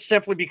me just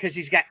simply because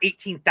he's got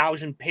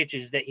 18,000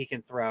 pitches that he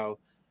can throw.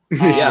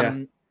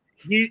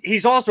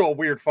 He's also a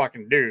weird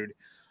fucking dude.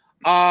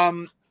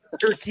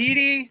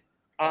 Urquidy,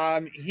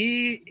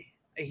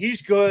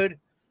 he's good.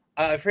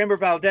 Framber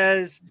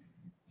Valdez,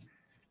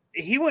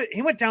 he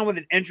went down with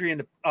an injury in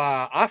the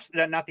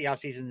not the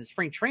offseason, the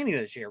spring training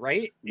this year,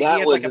 right?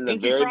 That was in the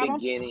very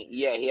beginning.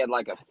 Yeah, he had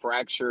a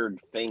fractured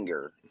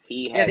finger.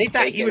 They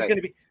thought he was going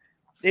to be.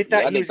 They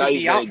thought he was going to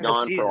be out for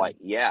the season.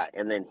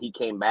 And then he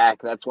came back.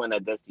 That's when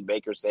Dusty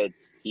Baker said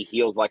he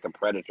heals like a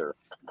predator.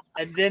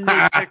 And then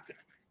they picked.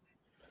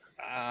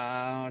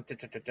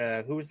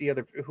 Who was the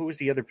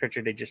other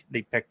pitcher they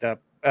picked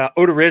up?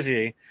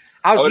 Odorizzi.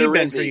 How's he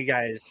been for you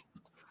guys?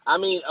 I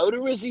mean,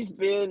 Odorizzi's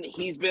been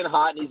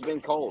hot and he's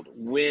been cold.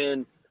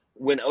 When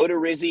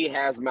Odorizzi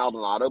has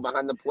Maldonado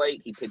behind the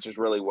plate, he pitches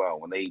really well.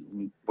 When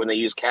they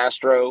use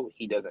Castro,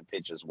 he doesn't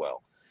pitch as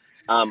well.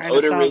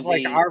 Odorizzi sounds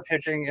like our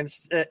pitching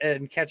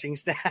and catching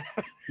staff.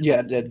 Yeah,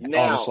 it did.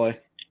 Honestly.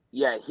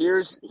 Yeah.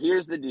 Here's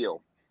the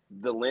deal.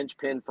 The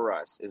linchpin for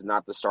us is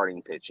not the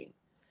starting pitching.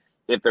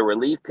 If the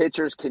relief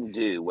pitchers can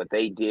do what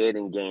they did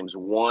in games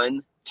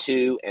 1,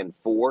 2, and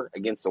 4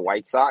 against the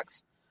White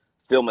Sox,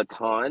 Phil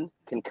Maton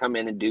can come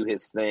in and do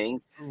his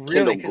thing.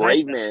 Really? Kendall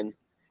Graveman.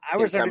 I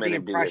was under the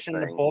impression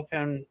the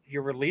bullpen,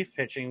 your relief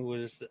pitching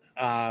wasn't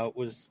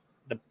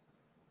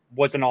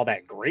all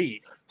that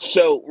great.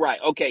 So right,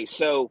 okay.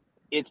 So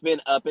it's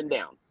been up and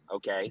down,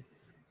 okay.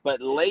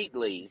 But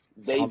lately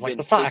they've been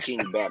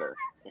pitching better.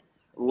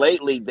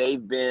 Lately,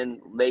 they've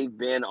been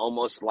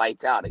almost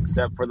lights out,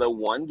 except for the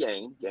one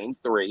game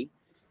 3,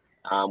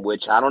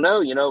 which I don't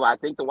know. I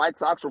think the White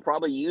Sox were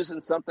probably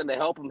using something to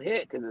help them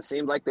hit because it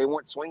seemed like they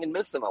weren't swinging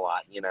missing a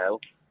lot.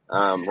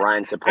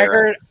 Ryan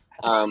Tepera.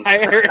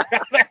 I heard.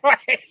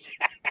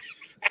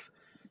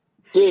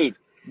 Dude,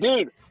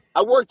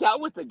 I worked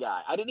out with the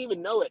guy. I didn't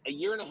even know it a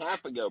year and a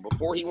half ago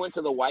before he went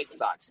to the White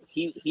Sox.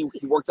 He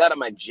works out at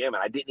my gym,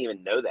 and I didn't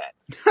even know that.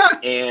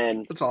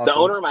 And That's awesome. The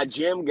owner of my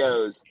gym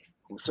goes,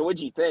 "So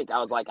what'd you think?" I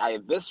was like, I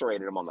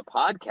eviscerated him on the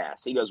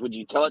podcast. He goes, "Would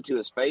you tell it to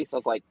his face?" I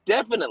was like,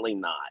 "Definitely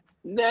not.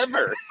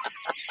 Never."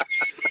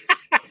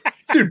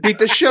 Dude beat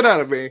the shit out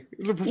of me.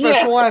 He's a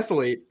professional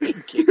athlete. He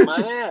kicked my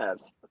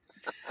ass.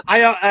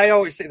 I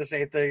always say the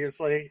same thing. It's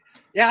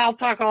I'll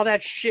talk all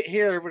that shit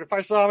here, but if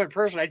I saw him in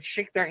person, I'd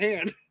shake their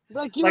hand.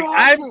 You're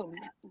awesome.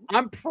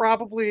 I'm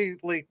probably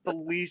the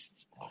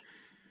least.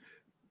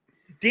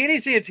 Danny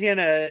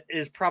Santana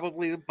is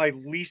probably my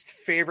least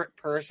favorite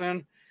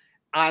person.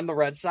 on the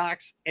Red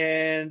Sox.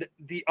 And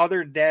the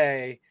other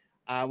day,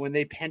 when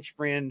they pinch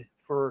ran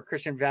for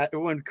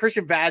when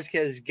Christian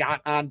Vasquez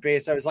got on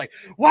base, I was like,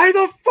 why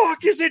the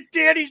fuck isn't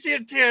Danny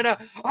Santana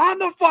on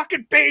the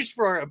fucking base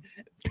for him?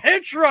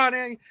 Pinch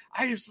running.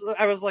 I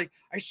was like,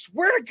 I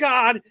swear to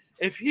God,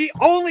 if he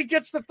only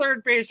gets to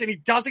third base and he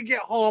doesn't get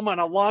home on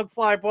a long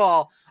fly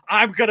ball,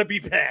 I'm going to be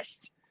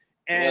pissed.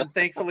 And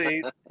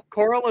thankfully,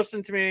 Cora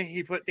listened to me.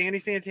 He put Danny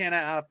Santana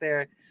out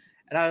there.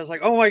 And I was like,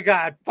 oh, my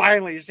God,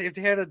 finally,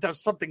 Santana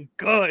does something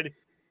good.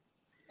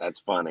 That's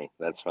funny.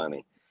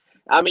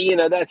 I mean,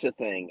 that's the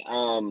thing.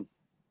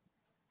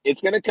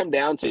 It's going to come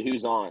down to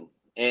who's on.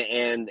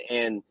 And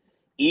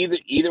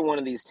either one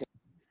of these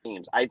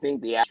teams, I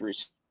think the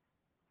Astros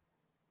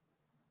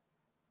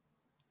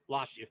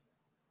lost you.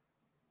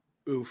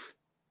 Oof.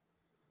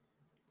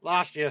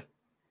 Lost you.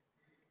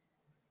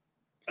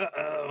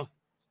 Uh-oh.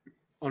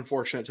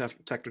 Unfortunate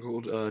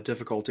technical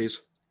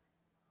difficulties.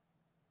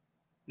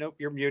 Nope,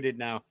 you're muted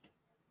now.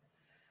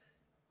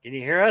 Can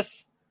you hear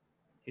us?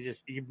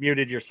 You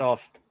muted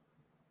yourself.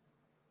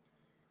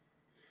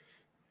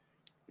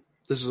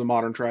 This is a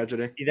modern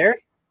tragedy. You there?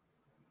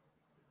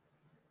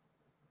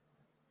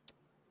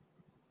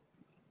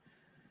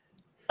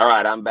 All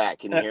right, I'm back.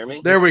 Can you hear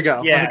me? There we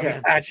go. Yeah,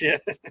 okay.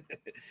 Gotcha.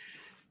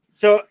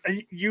 So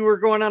you were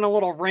going on a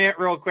little rant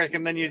real quick,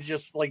 and then you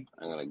just like...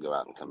 I'm going to go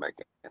out and come back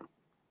in.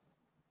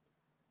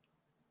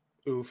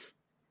 Oof.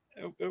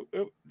 Oh.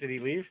 Did he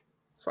leave?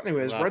 So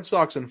anyways, Red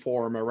Sox in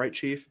 4, am I right,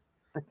 Chief?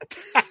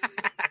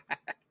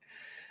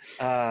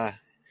 Oh,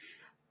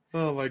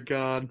 my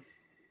God.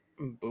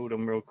 Boot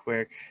him real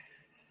quick.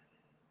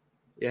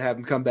 Yeah, have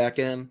him come back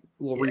in.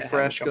 A little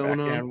refresh going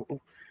on.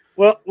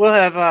 Well, we'll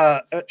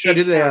have... Should I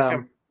do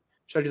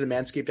the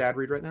Manscaped ad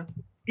read right now?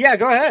 Yeah,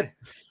 go ahead.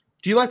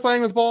 Do you like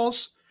playing with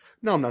balls?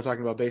 No, I'm not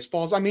talking about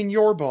baseballs. I mean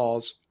your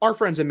balls. Our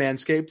friends at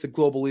Manscaped, the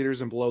global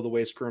leaders in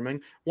below-the-waist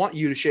grooming, want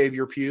you to shave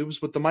your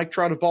pubes with the Mike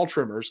Trout of ball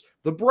trimmers,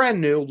 the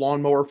brand-new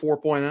Lawnmower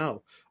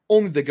 4.0.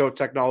 Only the GOAT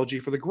technology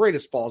for the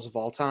greatest balls of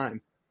all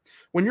time.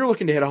 When you're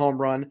looking to hit a home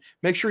run,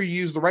 make sure you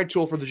use the right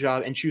tool for the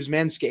job and choose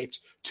Manscaped.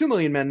 2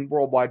 million men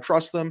worldwide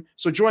trust them,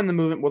 so join the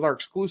movement with our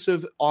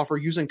exclusive offer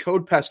using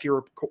code PESKY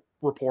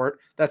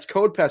That's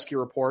code PESKY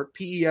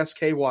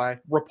PESKY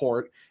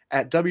report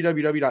at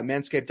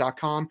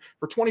www.manscaped.com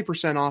for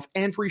 20% off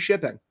and free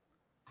shipping.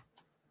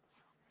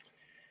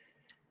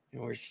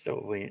 We're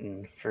still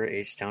waiting for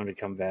H-Town to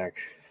come back.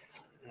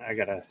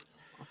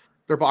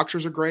 Their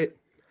boxers are great.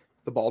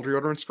 The ball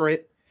deodorant's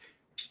great.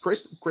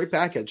 Great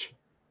package.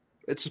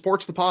 It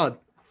supports the pod.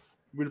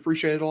 We'd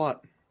appreciate it a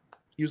lot.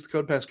 Use the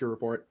code PESKY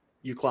report,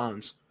 you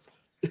clowns.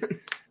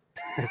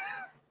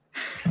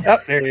 Oh,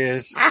 there he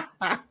is.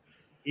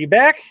 You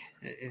back?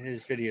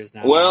 His video's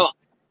not. Well,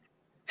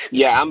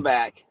 yeah, I'm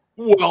back.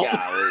 Well,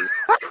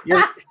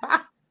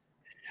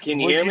 can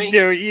you hear me?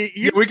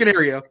 Yeah, we can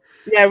hear you.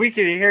 Yeah, we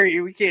can hear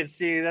you. We can't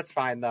see you. That's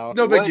fine, though.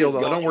 No big deal,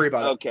 though. Don't worry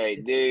about it. Okay,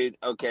 dude.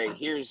 Okay,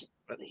 here's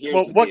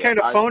well, what deal. kind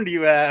of phone do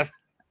you have?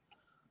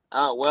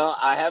 Well,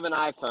 I have an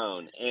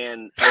iPhone,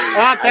 and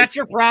that's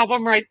your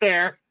problem right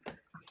there.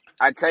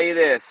 I tell you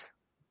this,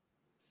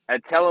 a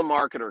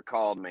telemarketer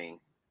called me,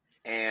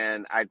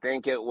 and I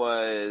think it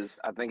was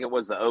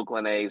the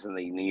Oakland A's and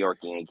the New York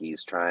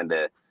Yankees trying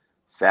to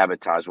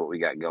sabotage what we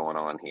got going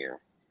on here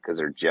because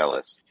they're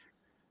jealous.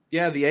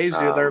 Yeah, the A's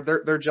do.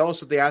 They're jealous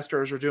that the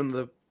Astros are doing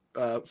the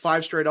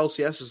 5 straight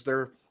LCSs.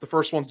 They're the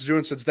first ones to do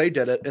it since they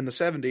did it in the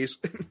 70s.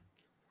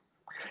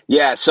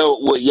 Yeah, so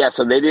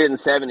they did it in the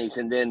 70s,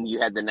 and then you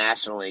had the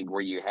National League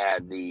where you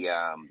had the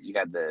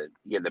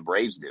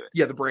Braves do it.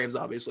 Yeah, the Braves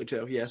obviously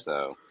too. Yeah.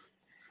 So,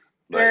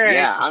 but right.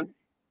 Yeah,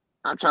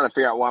 I'm trying to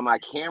figure out why my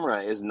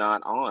camera is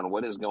not on.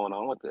 What is going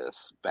on with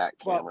this back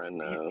camera?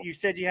 Well, no, you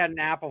said you had an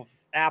Apple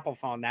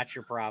phone. That's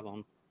your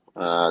problem.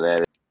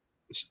 That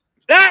is.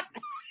 Ah!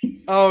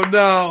 Oh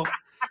no!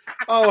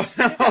 Oh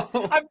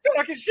no! I'm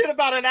talking shit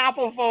about an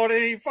Apple phone,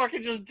 and he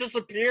fucking just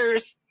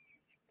disappears.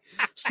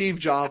 Steve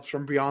Jobs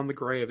from Beyond the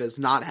Grave is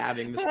not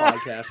having this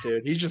podcast,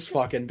 dude. He's just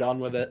fucking done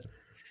with it.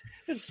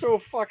 It's so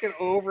fucking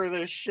over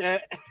this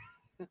shit.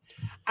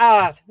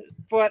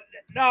 But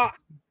no,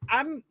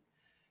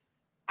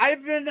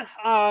 I've been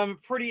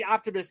pretty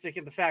optimistic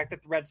in the fact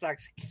that the Red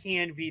Sox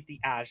can beat the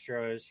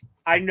Astros.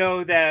 I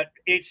know that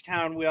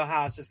H-Town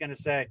Wheelhouse is going to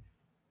say,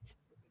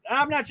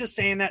 I'm not just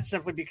saying that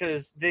simply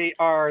because they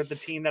are the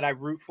team that I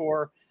root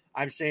for.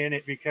 I'm saying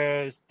it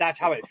because that's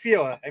how it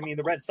feels. I mean,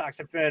 the Red Sox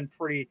have been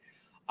pretty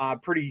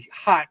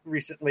hot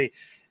recently.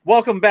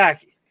 Welcome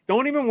back.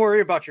 Don't even worry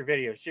about your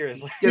video.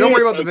 Seriously. Yeah, don't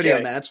worry about the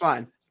video, man. It's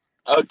fine.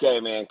 Okay,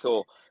 man.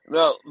 Cool.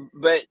 No,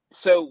 but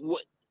so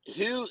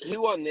who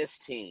on this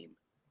team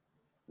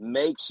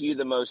makes you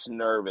the most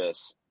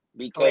nervous?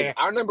 Because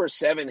our number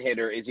 7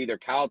 hitter is either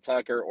Kyle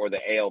Tucker or the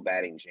AL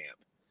batting champ.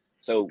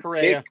 So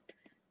Correa.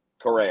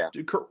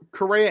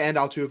 Correa and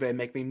Altuve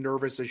make me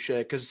nervous as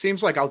shit because it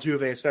seems like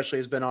Altuve especially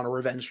has been on a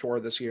revenge tour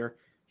this year.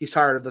 He's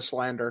tired of the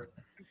slander.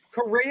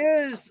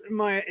 Correa is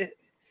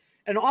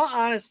in all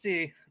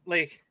honesty,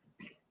 like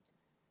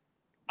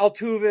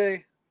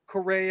Altuve,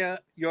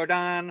 Correa,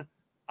 Yordan,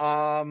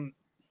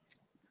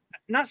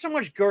 not so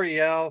much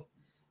Gurriel.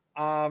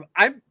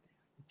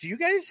 Do you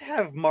guys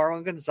have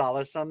Marlon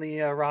Gonzalez on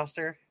the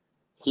roster?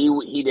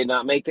 He did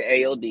not make the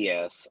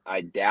ALDS.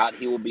 I doubt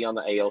he will be on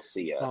the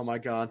ALCS. Oh my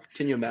God!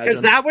 Can you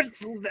imagine?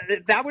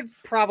 Because that would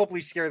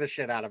probably scare the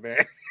shit out of me.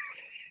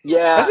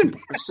 Yeah.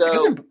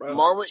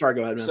 Marwin. Sorry,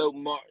 go ahead, man.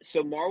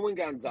 So Marwin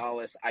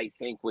Gonzalez, I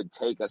think, would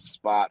take a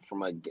spot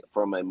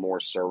from a more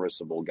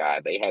serviceable guy.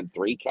 They had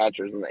 3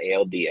 catchers in the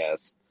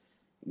ALDS.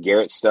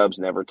 Garrett Stubbs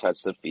never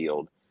touched the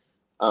field.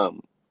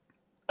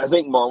 I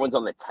think Marwin's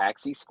on the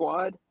taxi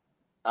squad.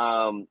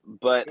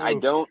 But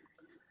oof.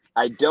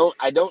 I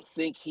don't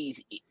think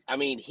he's. I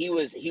mean, he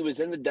was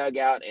in the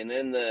dugout and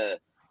in the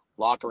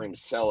locker room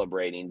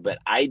celebrating, but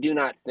I do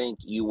not think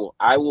you will.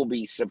 I will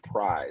be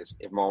surprised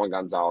if Marlon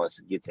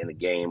Gonzalez gets in a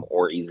game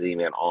or is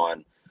even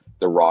on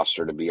the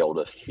roster to be able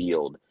to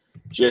field,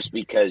 just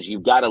because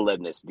you've got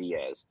Leibniz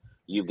Diaz,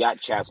 you've got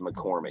Chas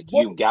McCormick,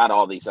 you've got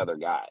all these other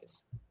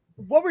guys.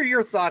 What were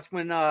your thoughts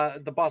when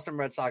the Boston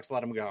Red Sox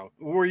let him go?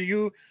 Were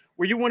you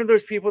one of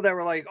those people that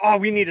were like, "Oh,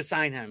 we need to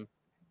sign him"?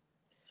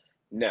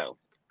 No.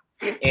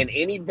 And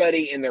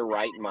anybody in their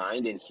right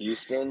mind in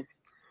Houston,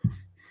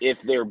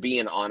 if they're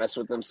being honest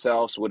with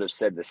themselves, would have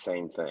said the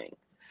same thing.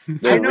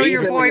 I know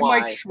your boy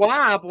Mike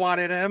Schwab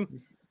wanted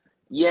him.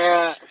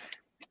 Yeah.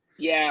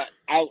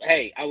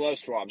 I love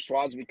Schwab.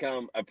 Schwab's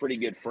become a pretty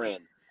good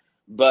friend.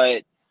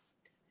 But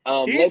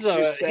he's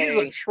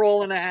a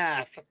troll and a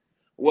half.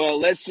 Well,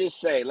 let's just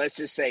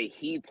say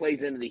he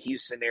plays into the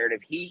Houston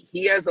narrative.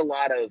 He has a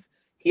lot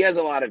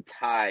of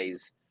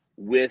ties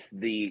with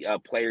the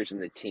players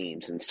and the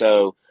teams, and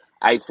so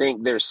I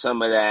think there's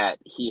some of that.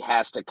 He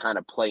has to kind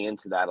of play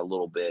into that a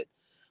little bit.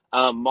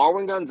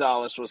 Marwin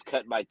Gonzalez was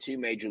cut by 2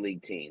 major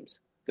league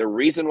teams. The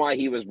reason why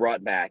he was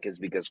brought back is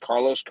because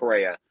Carlos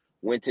Correa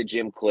went to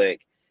Jim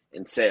Click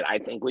and said, "I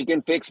think we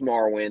can fix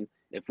Marwin.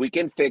 If we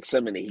can fix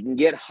him and he can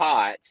get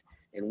hot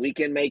and we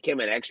can make him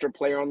an extra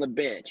player on the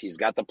bench. He's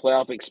got the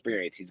playoff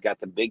experience. He's got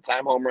the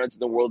big-time home runs in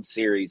the World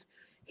Series.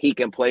 He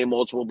can play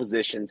multiple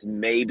positions.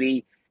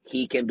 Maybe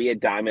he can be a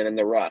diamond in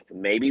the rough.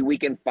 Maybe we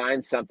can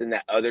find something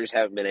that others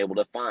haven't been able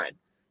to find."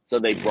 So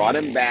they brought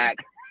him back.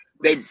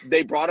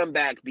 They brought him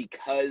back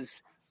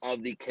because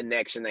of the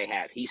connection they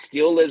have. He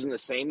still lives in the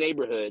same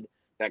neighborhood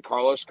that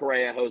Carlos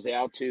Correa, Jose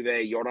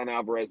Altuve, Yordan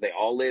Alvarez, they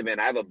all live in.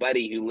 I have a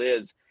buddy who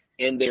lives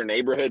in their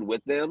neighborhood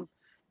with them,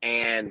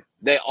 and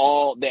they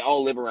all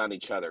live around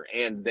each other,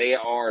 and they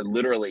are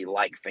literally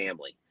like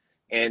family.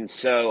 And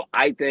so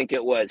I think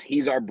it was,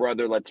 he's our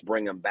brother, let's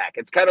bring him back.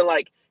 It's kind of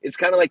like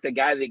the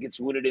guy that gets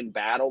wounded in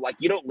battle. Like,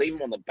 you don't leave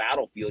him on the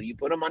battlefield. You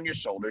put him on your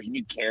shoulders and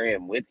you carry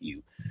him with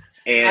you.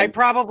 And I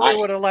probably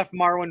would have left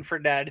Marwin for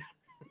dead.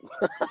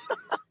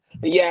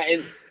 Yeah,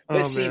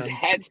 that's the thing.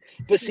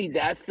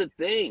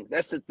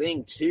 That's the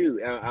thing too.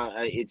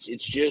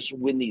 It's just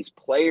when these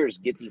players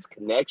get these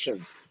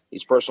connections,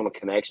 these personal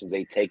connections,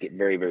 they take it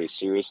very, very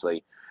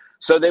seriously.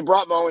 So they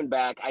brought Marwin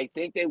back. I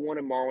think they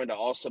wanted Marwin to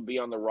also be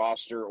on the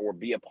roster or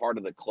be a part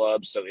of the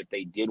club. So if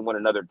they did win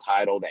another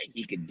title, that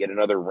he could get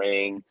another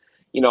ring,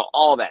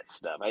 all that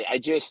stuff.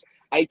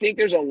 I think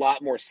there's a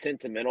lot more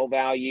sentimental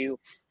value.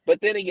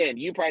 But then again,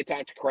 you probably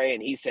talked to Cray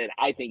and he said,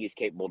 I think he's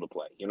capable to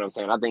play. You know what I'm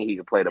saying? I think he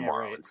could play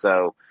tomorrow. Yeah, right.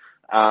 So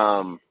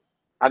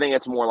I think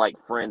it's more like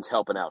friends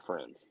helping out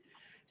friends.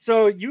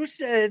 So you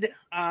said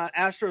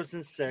Astros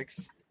in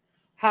 6.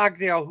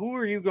 Hogdale, who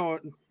are you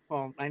going?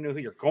 Well, I know who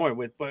you're going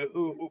with, but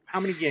how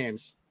many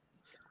games?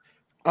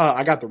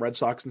 I got the Red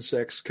Sox in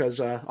 6 because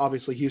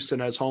obviously Houston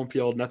has home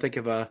field, and I think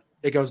if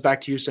it goes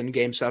back to Houston in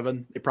Game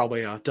 7, it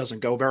probably doesn't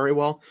go very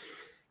well.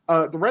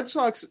 The Red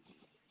Sox,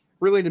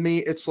 really, to me,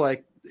 it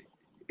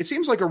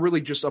seems like a really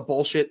just a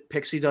bullshit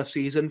pixie dust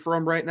season for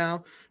them right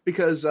now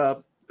because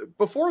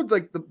before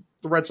the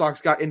Red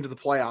Sox got into the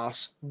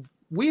playoffs,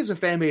 we as a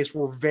fan base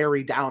were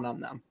very down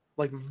on them,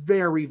 like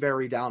very,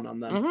 very down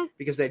on them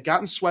because they'd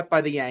gotten swept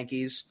by the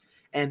Yankees.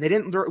 And they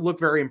didn't look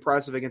very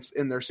impressive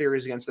in their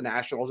series against the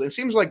Nationals. And it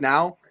seems like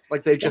now,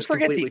 like they just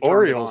completely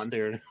turned it on.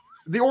 Dude.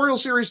 The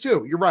Orioles series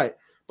too. You're right,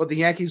 but the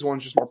Yankees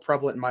one's just more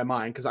prevalent in my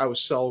mind because I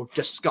was so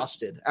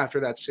disgusted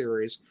after that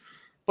series.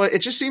 But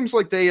it just seems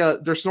like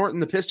they're snorting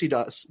the pixie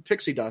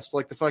dust,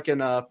 like the fucking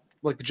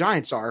like the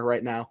Giants are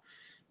right now.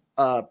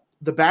 The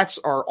bats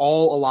are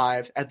all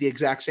alive at the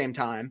exact same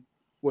time,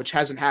 which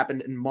hasn't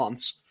happened in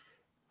months.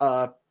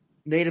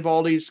 Nate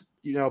Eovaldi's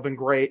been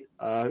great.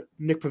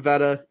 Nick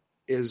Pivetta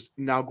is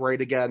now great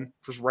again.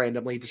 Just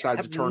randomly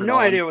decided to turn it on. No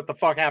idea what the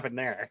fuck happened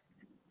there.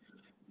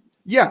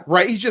 Yeah,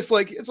 right. He's just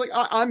like, it's like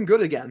I'm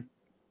good again.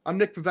 I'm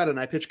Nick Pivetta and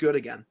I pitch good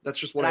again. That's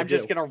just what I do. I'm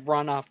just gonna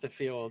run off the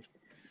field.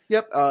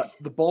 Yep.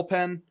 The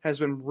bullpen has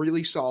been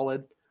really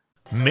solid.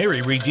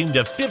 Mary redeemed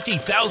a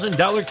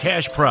 $50,000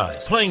 cash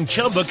prize playing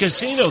Chumba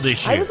Casino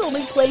this year. I was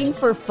only playing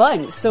for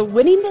fun, so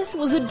winning this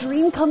was a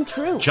dream come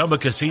true. Chumba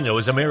Casino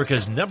is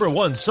America's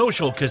 #1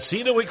 social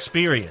casino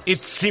experience.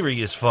 It's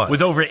serious fun.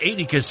 With over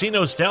 80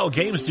 casino-style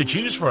games to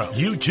choose from,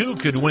 you too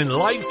could win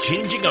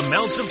life-changing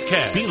amounts of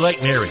cash. Be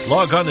like Mary.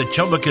 Log on to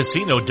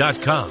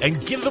ChumbaCasino.com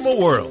and give them a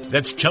whirl.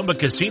 That's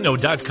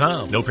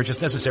ChumbaCasino.com. No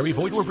purchase necessary.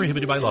 Void where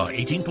prohibited by law.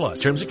 18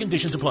 plus. Terms and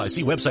conditions apply.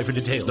 See website for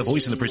details. The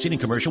voice in the preceding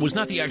commercial was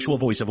not the actual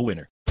voice of a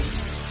winner.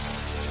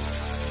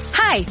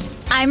 Hi,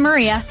 I'm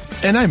Maria.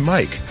 And I'm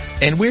Mike.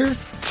 And we're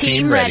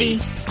Team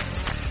Ready.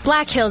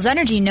 Black Hills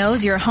Energy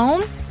knows your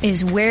home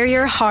is where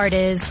your heart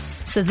is.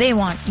 So they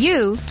want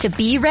you to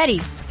be ready.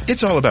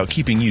 It's all about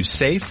keeping you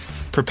safe,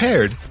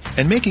 prepared,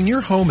 and making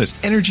your home as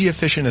energy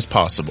efficient as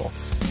possible.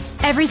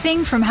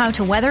 Everything from how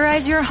to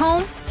weatherize your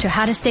home to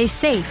how to stay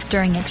safe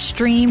during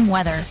extreme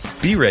weather.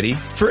 Be ready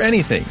for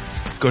anything.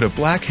 Go to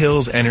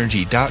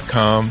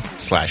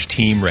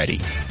blackhillsenergy.com/team ready.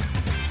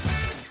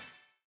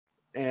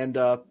 And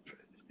the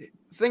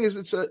thing is,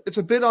 it's a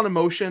bit on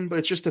emotion, but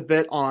it's just a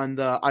bit on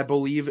I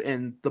believe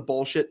in the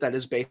bullshit that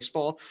is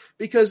baseball.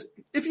 Because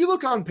if you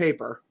look on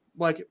paper,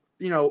 like,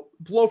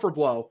 blow for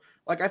blow,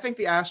 like I think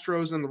the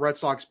Astros and the Red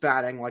Sox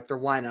batting, like their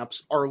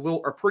lineups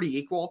are pretty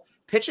equal.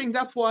 Pitching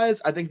depth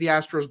wise, I think the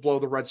Astros blow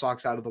the Red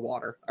Sox out of the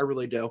water. I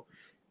really do,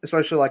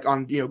 especially like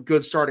on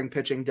good starting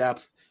pitching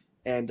depth.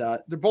 And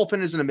their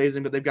bullpen isn't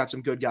amazing, but they've got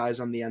some good guys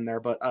on the end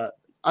there. But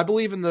I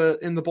believe in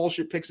the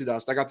bullshit pixie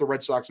dust. I got the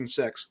Red Sox in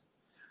 6.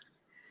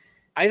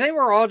 I think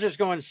we're all just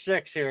going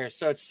 6 here,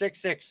 so it's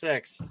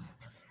 6-6-6.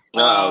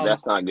 No,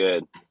 that's not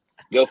good.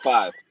 Go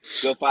 5.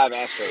 Go 5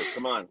 Astros.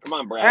 Come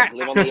on, Brad.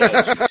 Live on the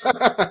edge.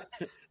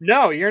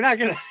 No, you're not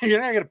gonna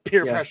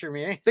peer pressure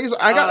me. Thing is,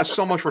 I got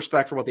so much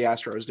respect for what the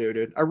Astros do,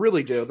 dude. I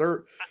really do.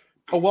 They're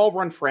a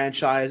well-run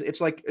franchise.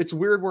 It's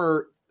weird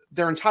where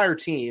their entire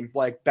team,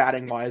 like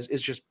batting wise,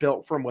 is just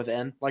built from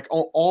within. Like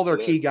all their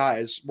key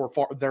guys were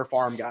their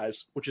farm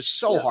guys, which is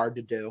so hard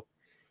to do.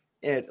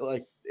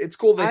 It's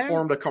cool they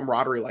formed a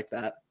camaraderie like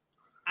that.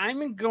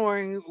 I'm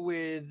going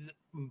with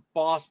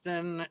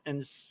Boston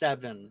and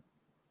 7.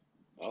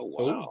 Oh,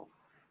 wow. Ooh.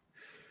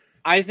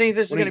 I think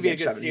this is going to be a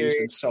good series.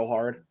 Houston's so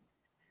hard.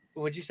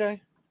 What'd you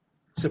say?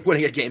 So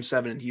winning a Game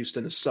 7 in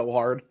Houston is so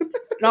hard.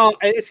 No,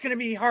 it's going to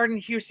be hard in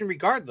Houston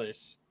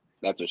regardless.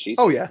 That's what she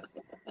said. Oh, yeah.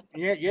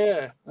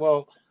 Yeah.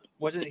 Well,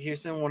 wasn't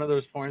Houston one of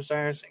those porn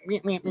stars?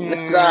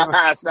 Stop.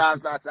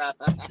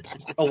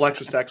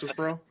 Alexis, Texas,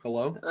 bro.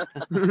 Hello.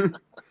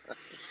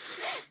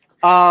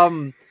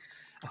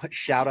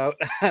 Shout out.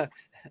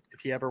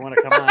 If you ever want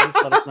to come on,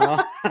 let us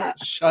know.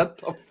 Shut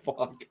the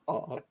fuck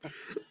up.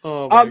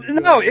 Oh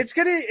no,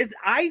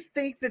 I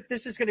think that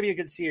this is going to be a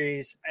good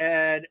series.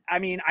 And I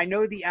mean, I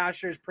know the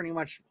Astros pretty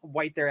much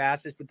wiped their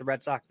asses with the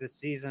Red Sox this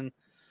season.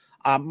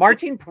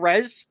 Martin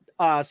Perez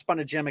spun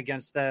a gem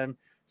against them.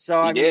 So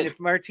I mean, if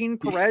Martin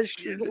Perez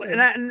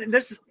and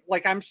this,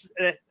 like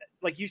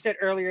like you said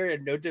earlier,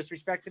 and no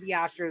disrespect to the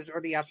Astros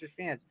or the Astros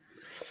fans,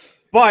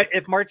 but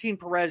if Martin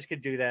Perez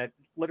could do that,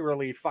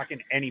 literally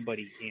fucking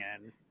anybody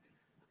can.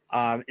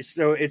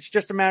 So it's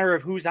just a matter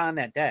of who's on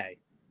that day.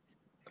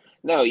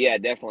 No, yeah,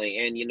 definitely.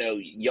 And,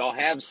 y'all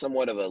have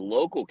somewhat of a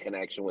local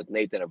connection with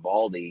Nathan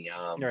Eovaldi.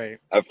 Right.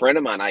 A friend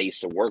of mine I used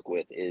to work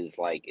with is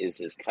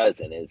his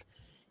cousin.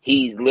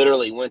 He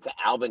literally went to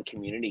Alvin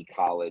Community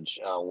College,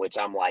 which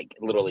I'm like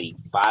literally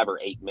 5 or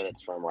 8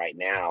 minutes from right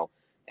now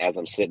as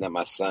I'm sitting at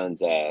my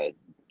son's,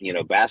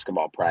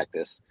 basketball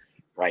practice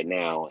right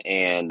now.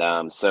 And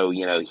so,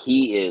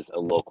 he is a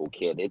local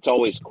kid. It's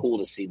always cool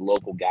to see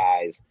local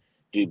guys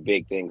do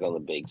big things on the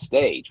big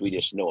stage. We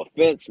just, no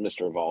offense,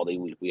 Mr.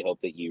 Eovaldi, we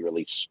hope that you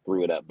really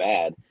screw it up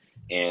bad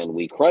and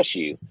we crush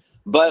you.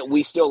 But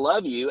we still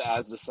love you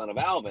as the son of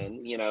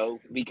Alvin,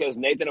 because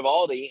Nathan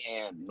Eovaldi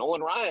and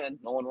Nolan Ryan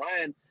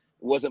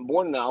wasn't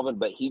born in Alvin,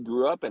 but he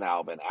grew up in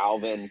Alvin.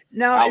 Alvin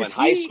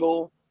High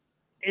School.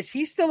 Is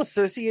he still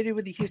associated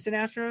with the Houston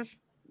Astros?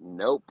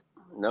 Nope,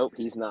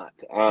 he's not.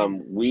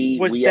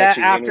 Was that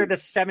after the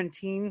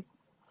 17?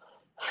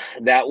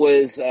 That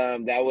was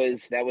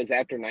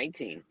after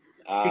 19.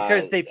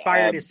 Because they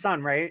fired his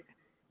son, right?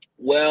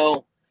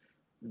 Well,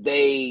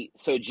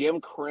 Jim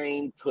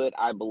Crane put,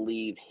 I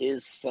believe,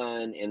 his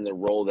son in the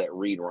role that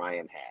Reed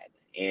Ryan had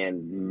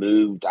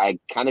and I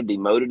kind of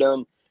demoted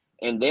him.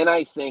 And then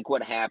I think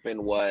what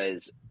happened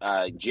was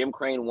Jim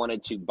Crane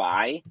wanted to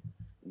buy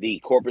the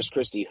Corpus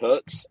Christi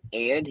Hooks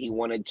and he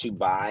wanted to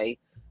buy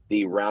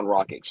the Round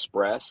Rock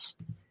Express.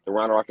 The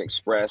Round Rock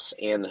Express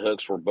and the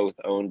Hooks were both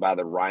owned by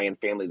the Ryan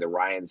family, the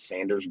Ryan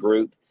Sanders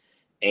Group.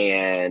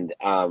 And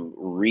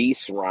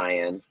Reese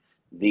Ryan,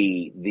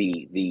 the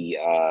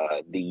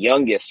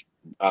youngest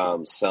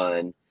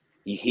son,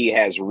 he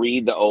has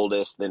Reed, the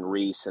oldest, then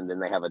Reese, and then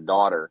they have a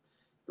daughter.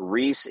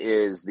 Reese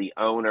is the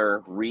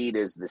owner. Reed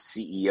is the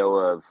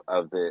CEO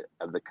of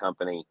the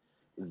company.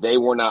 They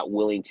were not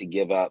willing to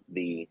give up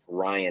the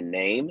Ryan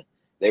name.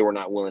 They were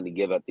not willing to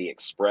give up the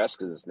Express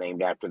because it's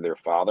named after their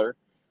father.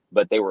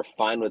 But they were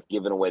fine with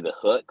giving away the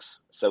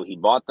Hooks. So he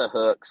bought the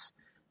Hooks.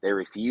 They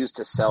refused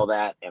to sell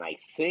that, and I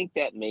think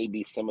that may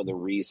be some of the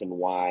reason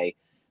why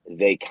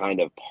they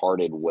kind of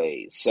parted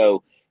ways.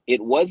 So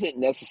it wasn't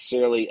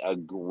necessarily a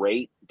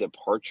great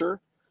departure,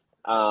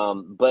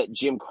 but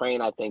Jim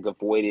Crane, I think,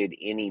 avoided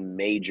any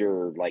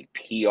major like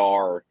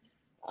PR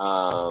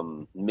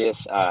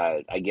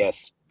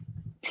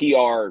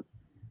PR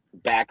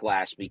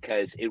backlash,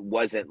 because it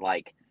wasn't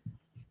like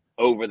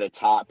over the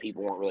top.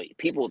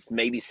 People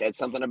maybe said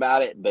something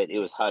about it, but it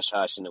was hush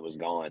hush and it was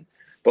gone.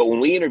 But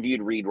when we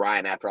interviewed Reed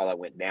Ryan after all that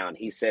went down,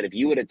 he said, if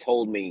you would have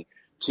told me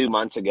 2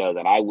 months ago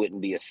that I wouldn't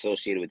be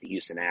associated with the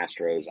Houston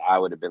Astros, I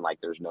would have been like,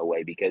 there's no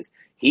way, because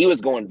he was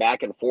going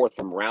back and forth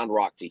from Round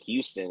Rock to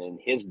Houston, and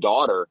his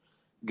daughter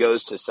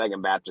goes to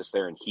Second Baptist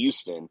there in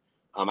Houston.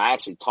 I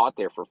actually taught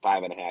there for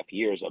 5.5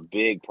 years, a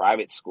big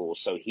private school.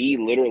 So he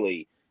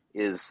literally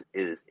is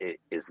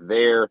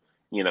there,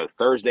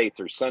 Thursday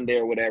through Sunday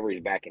or whatever.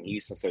 He's back in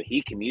Houston. So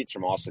he commutes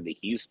from Austin to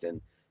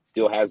Houston,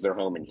 still has their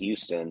home in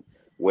Houston,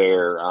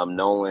 where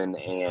Nolan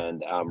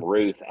and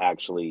Ruth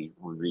actually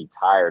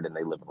retired, and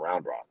they live in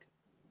Round Rock.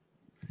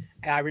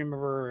 I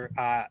remember,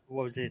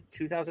 what was it,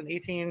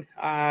 2018?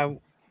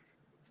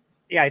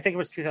 Yeah, I think it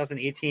was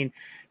 2018.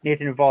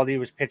 Nathan Eovaldi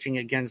was pitching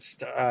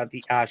against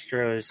the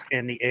Astros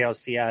in the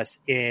ALCS,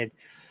 and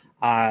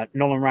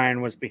Nolan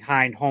Ryan was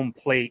behind home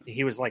plate.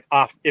 He was like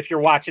off. If you're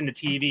watching the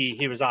TV,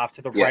 he was off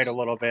to the right a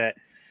little bit,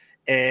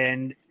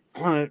 and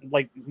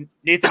like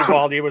Nathan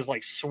Eovaldi was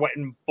like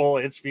sweating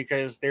bullets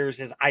because there's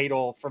his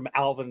idol from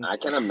Alvin. I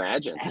can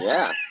imagine.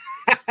 Yeah.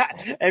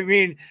 I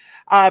mean,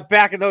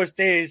 back in those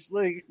days,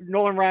 like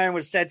Nolan Ryan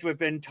was said to have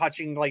been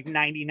touching like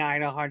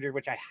 99, 100,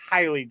 which I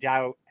highly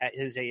doubt at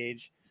his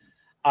age.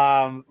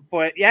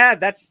 But yeah,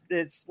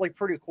 it's like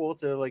pretty cool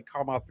to like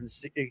come up and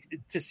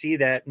see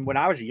that. And when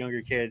I was a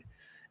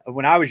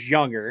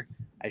younger,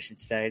 I should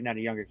say, not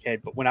a younger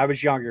kid, but when I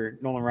was younger,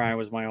 Nolan Ryan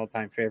was my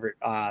all-time favorite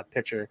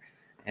pitcher,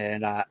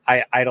 and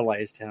I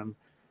idolized him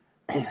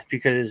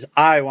because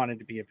I wanted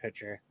to be a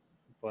pitcher.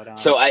 But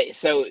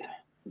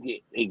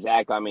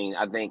exactly. I mean,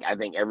 I think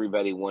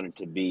everybody wanted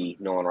to be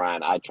Nolan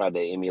Ryan. I tried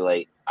to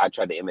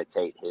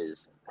imitate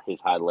his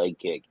high leg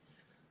kick.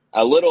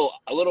 A little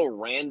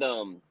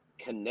random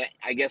connect.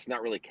 I guess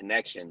not really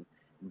connection,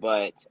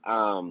 but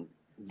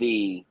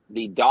the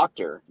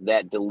doctor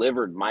that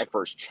delivered my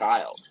first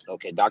child,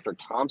 okay, Dr.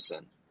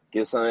 Thompson.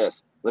 Listen to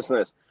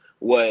this.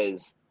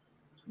 Was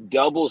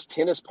doubles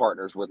tennis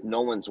partners with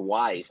Nolan's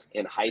wife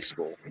in high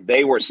school.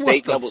 They were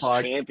state doubles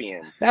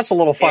champions. That's a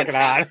little fucking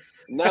odd.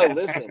 No,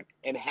 listen.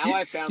 And how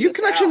I found you have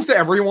connections to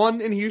everyone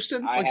in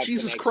Houston? Like,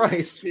 Jesus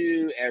Christ.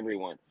 To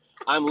everyone.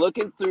 I'm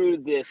looking through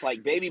this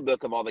like baby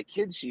book of all the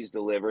kids she's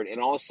delivered,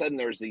 and all of a sudden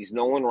there's these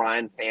Nolan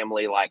Ryan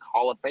family like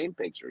Hall of Fame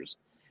pictures.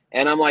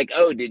 And I'm like,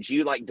 oh, did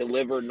you like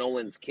deliver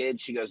Nolan's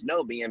kids? She goes,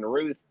 no, me and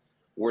Ruth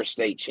were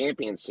state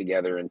champions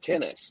together in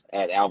tennis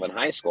at Alvin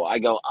High School. I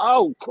go,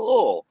 oh,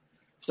 cool.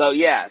 So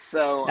yeah,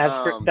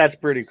 that's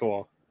pretty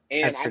cool.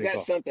 And I got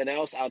something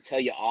else I'll tell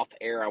you off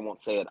air. I won't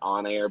say it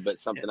on air, but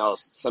something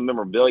else, some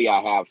memorabilia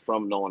I have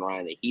from Nolan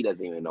Ryan that he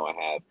doesn't even know I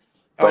have.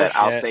 But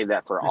I'll save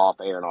that for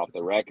off air and off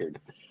the record.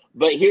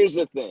 But here's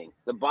the thing.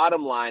 The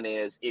bottom line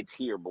is it's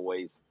here,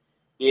 boys.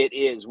 It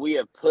is. We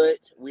have put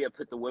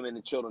the women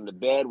and children to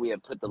bed. We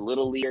have put the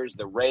little leaders,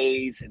 the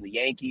Rays and the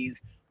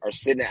Yankees are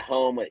sitting at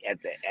home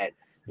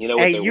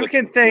you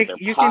can thank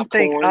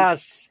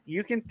us.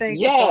 You can thank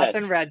the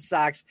Boston Red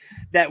Sox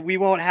that we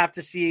won't have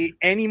to see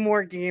any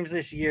more games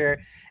this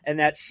year, and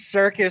that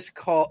circus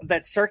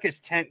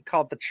tent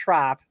called the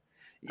Trop.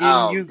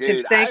 You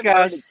can thank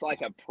us. It's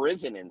like a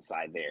prison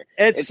inside there.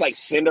 It's like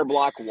cinder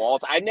block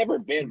walls. I've never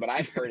been, but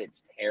I've heard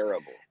it's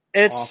terrible.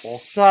 It's awful.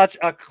 Such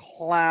a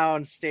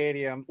clown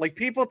stadium. Like,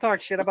 people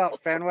talk shit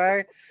about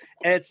Fenway.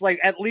 It's like,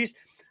 at least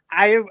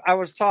I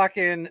was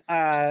talking,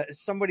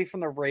 somebody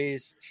from the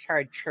Rays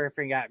tried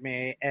chirping at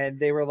me, and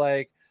they were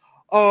like,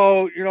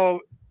 oh,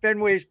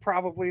 Fenway's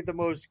probably the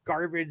most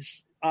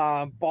garbage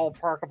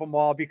ballpark of them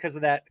all because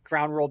of that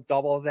ground rule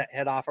double that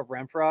hit off of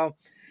Renfroe.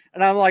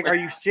 And I'm like, are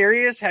you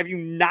serious? Have you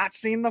not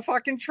seen the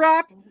fucking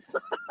Trop?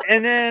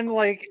 And then,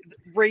 like,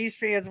 Rays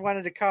fans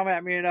wanted to come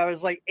at me, and I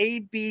was like, A,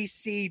 B,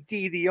 C,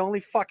 D, the only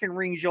fucking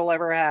rings you'll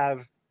ever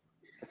have.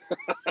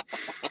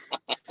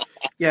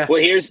 Yeah.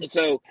 Well,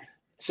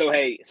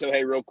 hey,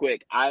 real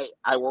quick. I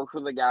worked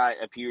with a guy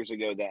a few years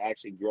ago that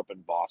actually grew up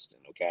in Boston,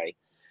 okay?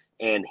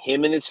 And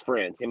him and his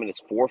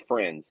 4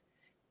 friends,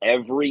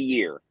 every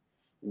year,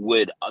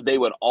 they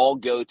would all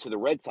go to the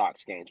Red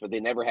Sox games, but they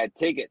never had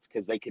tickets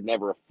because they could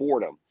never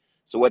afford them.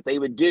 So what they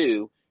would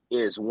do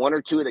is 1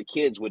 or 2 of the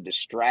kids would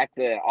distract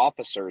the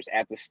officers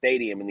at the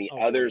stadium, and the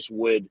others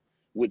would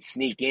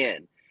sneak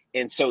in.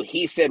 And so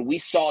he said, we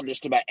saw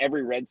just about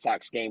every Red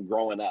Sox game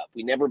growing up.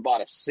 We never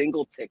bought a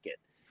single ticket.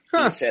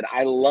 He said,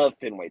 I love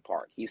Fenway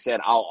Park. He said,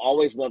 I'll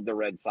always love the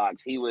Red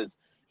Sox. He was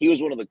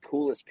one of the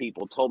coolest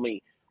people, told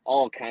me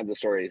all kinds of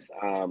stories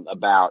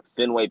about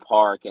Fenway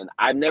Park, and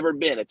I've never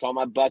been. It's on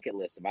my bucket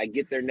list. If I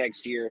get there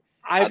next year,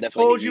 I've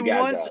told you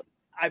once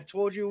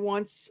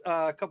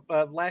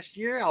last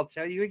year. I'll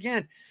tell you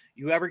again.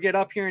 You ever get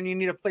up here and you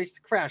need a place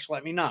to crash,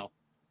 let me know.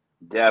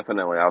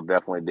 Definitely. I'll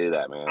definitely do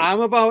that, man.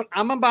 I'm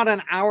about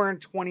an hour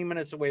and 20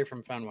 minutes away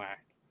from Fenway.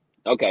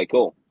 Okay,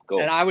 cool.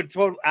 And I would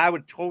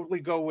totally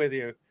go with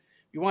you.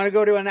 You want to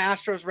go to an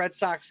Astros Red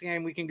Sox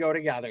game, we can go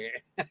together.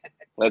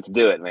 Let's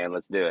do it, man.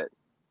 Let's do it.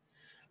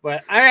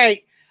 But all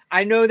right,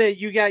 I know that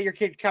you got your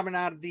kid coming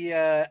out of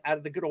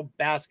the good old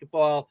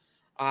basketball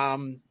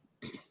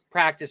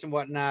practice and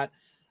whatnot.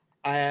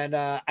 And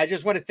I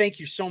just want to thank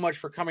you so much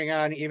for coming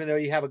on, even though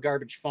you have a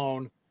garbage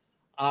phone.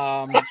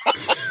 I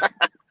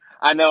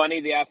know. I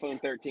need the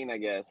iPhone 13, I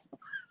guess.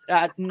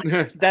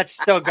 That's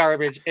still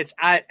garbage. It's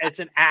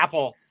an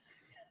Apple.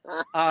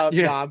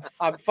 No,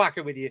 I'm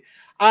fucking with you.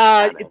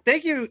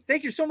 Thank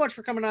you so much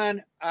for coming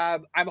on.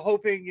 I'm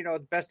hoping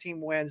the best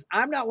team wins.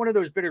 I'm not one of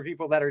those bitter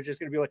people that are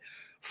just going to be like,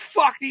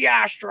 "Fuck the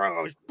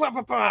Astros," blah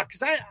blah blah.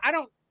 Because I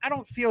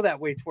don't feel that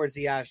way towards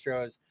the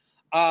Astros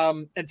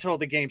until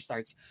the game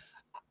starts.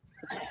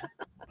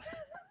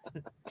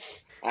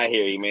 I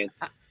hear you, man.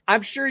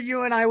 I'm sure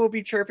you and I will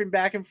be chirping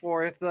back and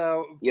forth.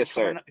 Yes,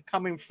 sir.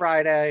 Coming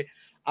Friday.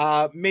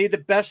 May the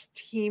best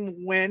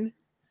team win.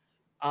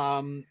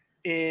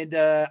 And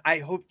I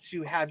hope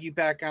to have you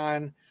back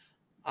on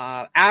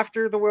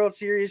after the World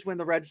Series when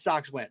the Red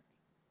Sox win.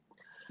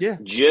 Yeah.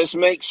 Just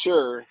make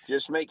sure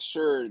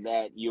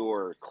that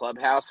your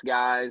clubhouse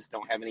guys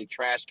don't have any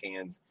trash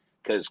cans,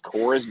 because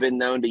Cora's been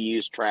known to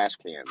use trash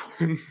cans.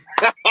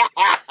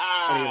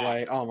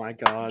 Anyway, oh my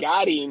God.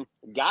 Got him.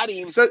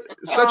 Such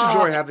a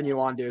joy having you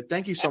on, dude.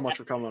 Thank you so much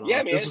for coming on.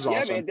 Yeah, man. This is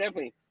awesome. Yeah, man,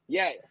 definitely.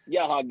 Yeah,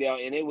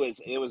 Hogdale. And it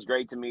was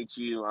great to meet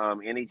you.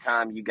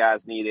 Anytime you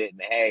guys need it.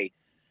 And hey,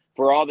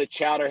 for all the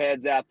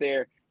chowderheads out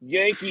there,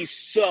 Yankees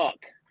suck.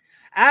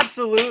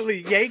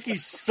 Absolutely.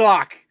 Yankees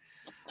suck.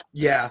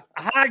 Yeah.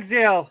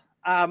 Hogdale,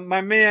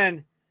 my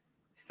man,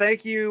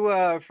 thank you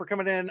for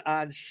coming in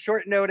on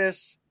short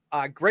notice.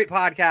 Great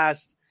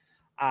podcast.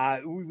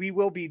 We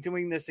will be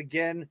doing this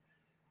again.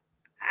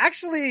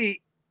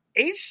 Actually,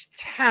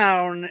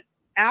 H-Town,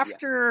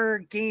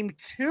 after game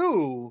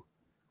 2,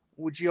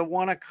 would you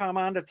want to come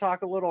on to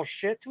talk a little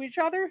shit to each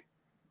other?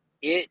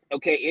 It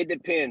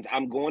depends.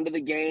 I'm going to the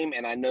game,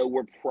 and I know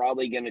we're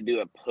probably going to do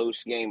a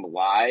post-game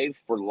live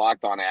for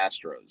Locked On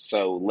Astros.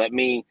 So let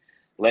me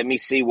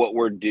see what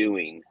we're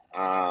doing.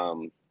 I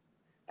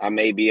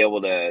may be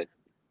able to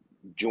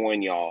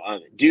join y'all.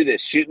 Do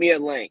this. Shoot me a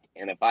link,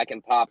 and if I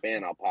can pop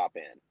in, I'll pop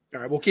in. All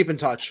right, we'll keep in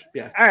touch.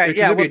 Yeah. All right,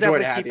 yeah, we'll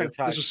definitely keep in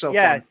touch. This was so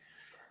fun.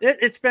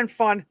 It's been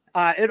fun.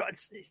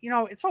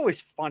 It's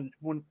always fun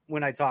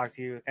when I talk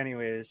to you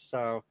anyways.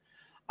 So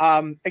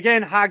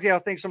again,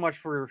 Hogdale, thanks so much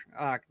for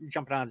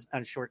jumping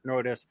on short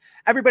notice.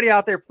 Everybody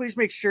out there, please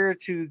make sure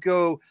to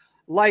go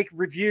like,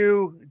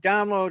 review,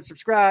 download,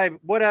 subscribe,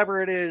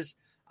 whatever it is.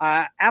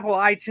 Apple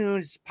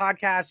iTunes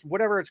podcast,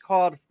 whatever it's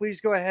called,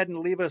 please go ahead and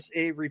leave us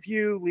a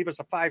review, leave us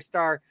a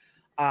 5-star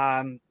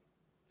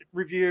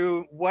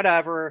review,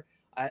 whatever.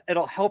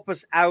 It'll help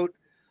us out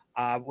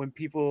when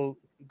people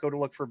go to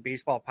look for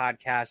baseball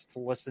podcasts to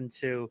listen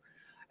to.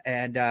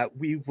 And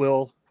we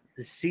will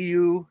see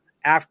you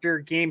after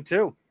game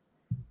 2.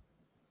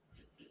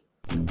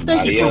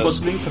 Thank you for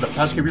listening to the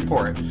Pesky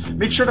Report.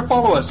 Make sure to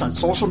follow us on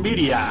social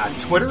media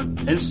at Twitter,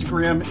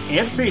 Instagram,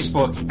 and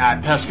Facebook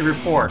at Pesky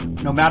Report.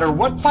 No matter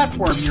what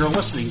platform you're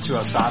listening to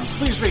us on,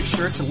 please make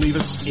sure to leave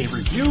us a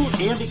review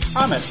and a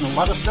comment and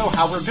let us know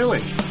how we're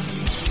doing.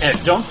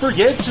 And don't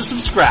forget to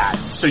subscribe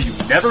so you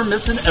never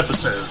miss an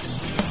episode.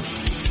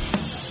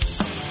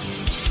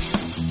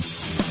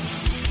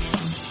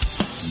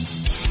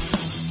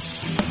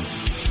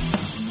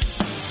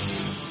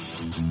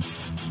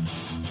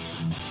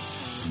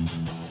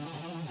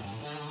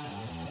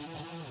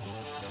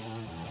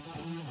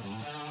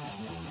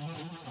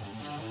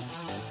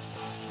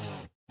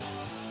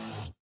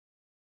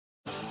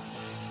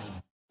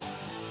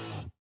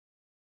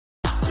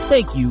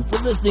 Thank you for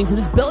listening to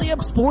this Belly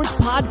Up Sports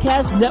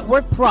Podcast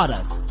Network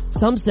product.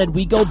 Some said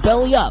we go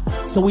belly up,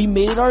 so we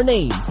made it our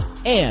name.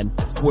 And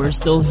we're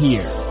still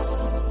here.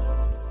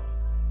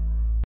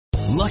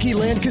 Lucky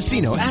Land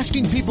Casino,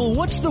 asking people,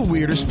 what's the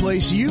weirdest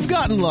place you've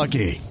gotten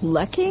lucky?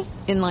 Lucky?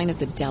 In line at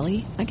the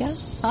deli, I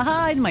guess?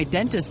 Aha, in my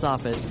dentist's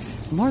office.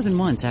 More than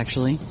once,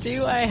 actually.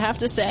 Do I have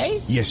to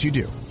say? Yes, you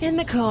do. In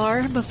the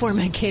car before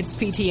my kids'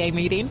 PTA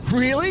meeting.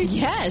 Really?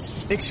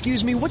 Yes.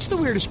 Excuse me, what's the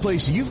weirdest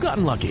place you've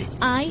gotten lucky?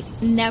 I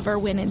never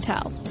win and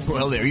tell.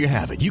 Well, there you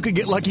have it. You can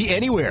get lucky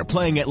anywhere,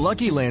 playing at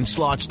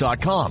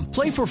LuckyLandSlots.com.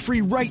 Play for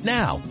free right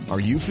now. Are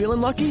you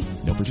feeling lucky?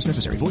 No purchase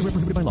necessary. Void where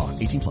prohibited by law.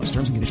 18+.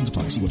 Terms and conditions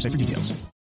apply. See website for details.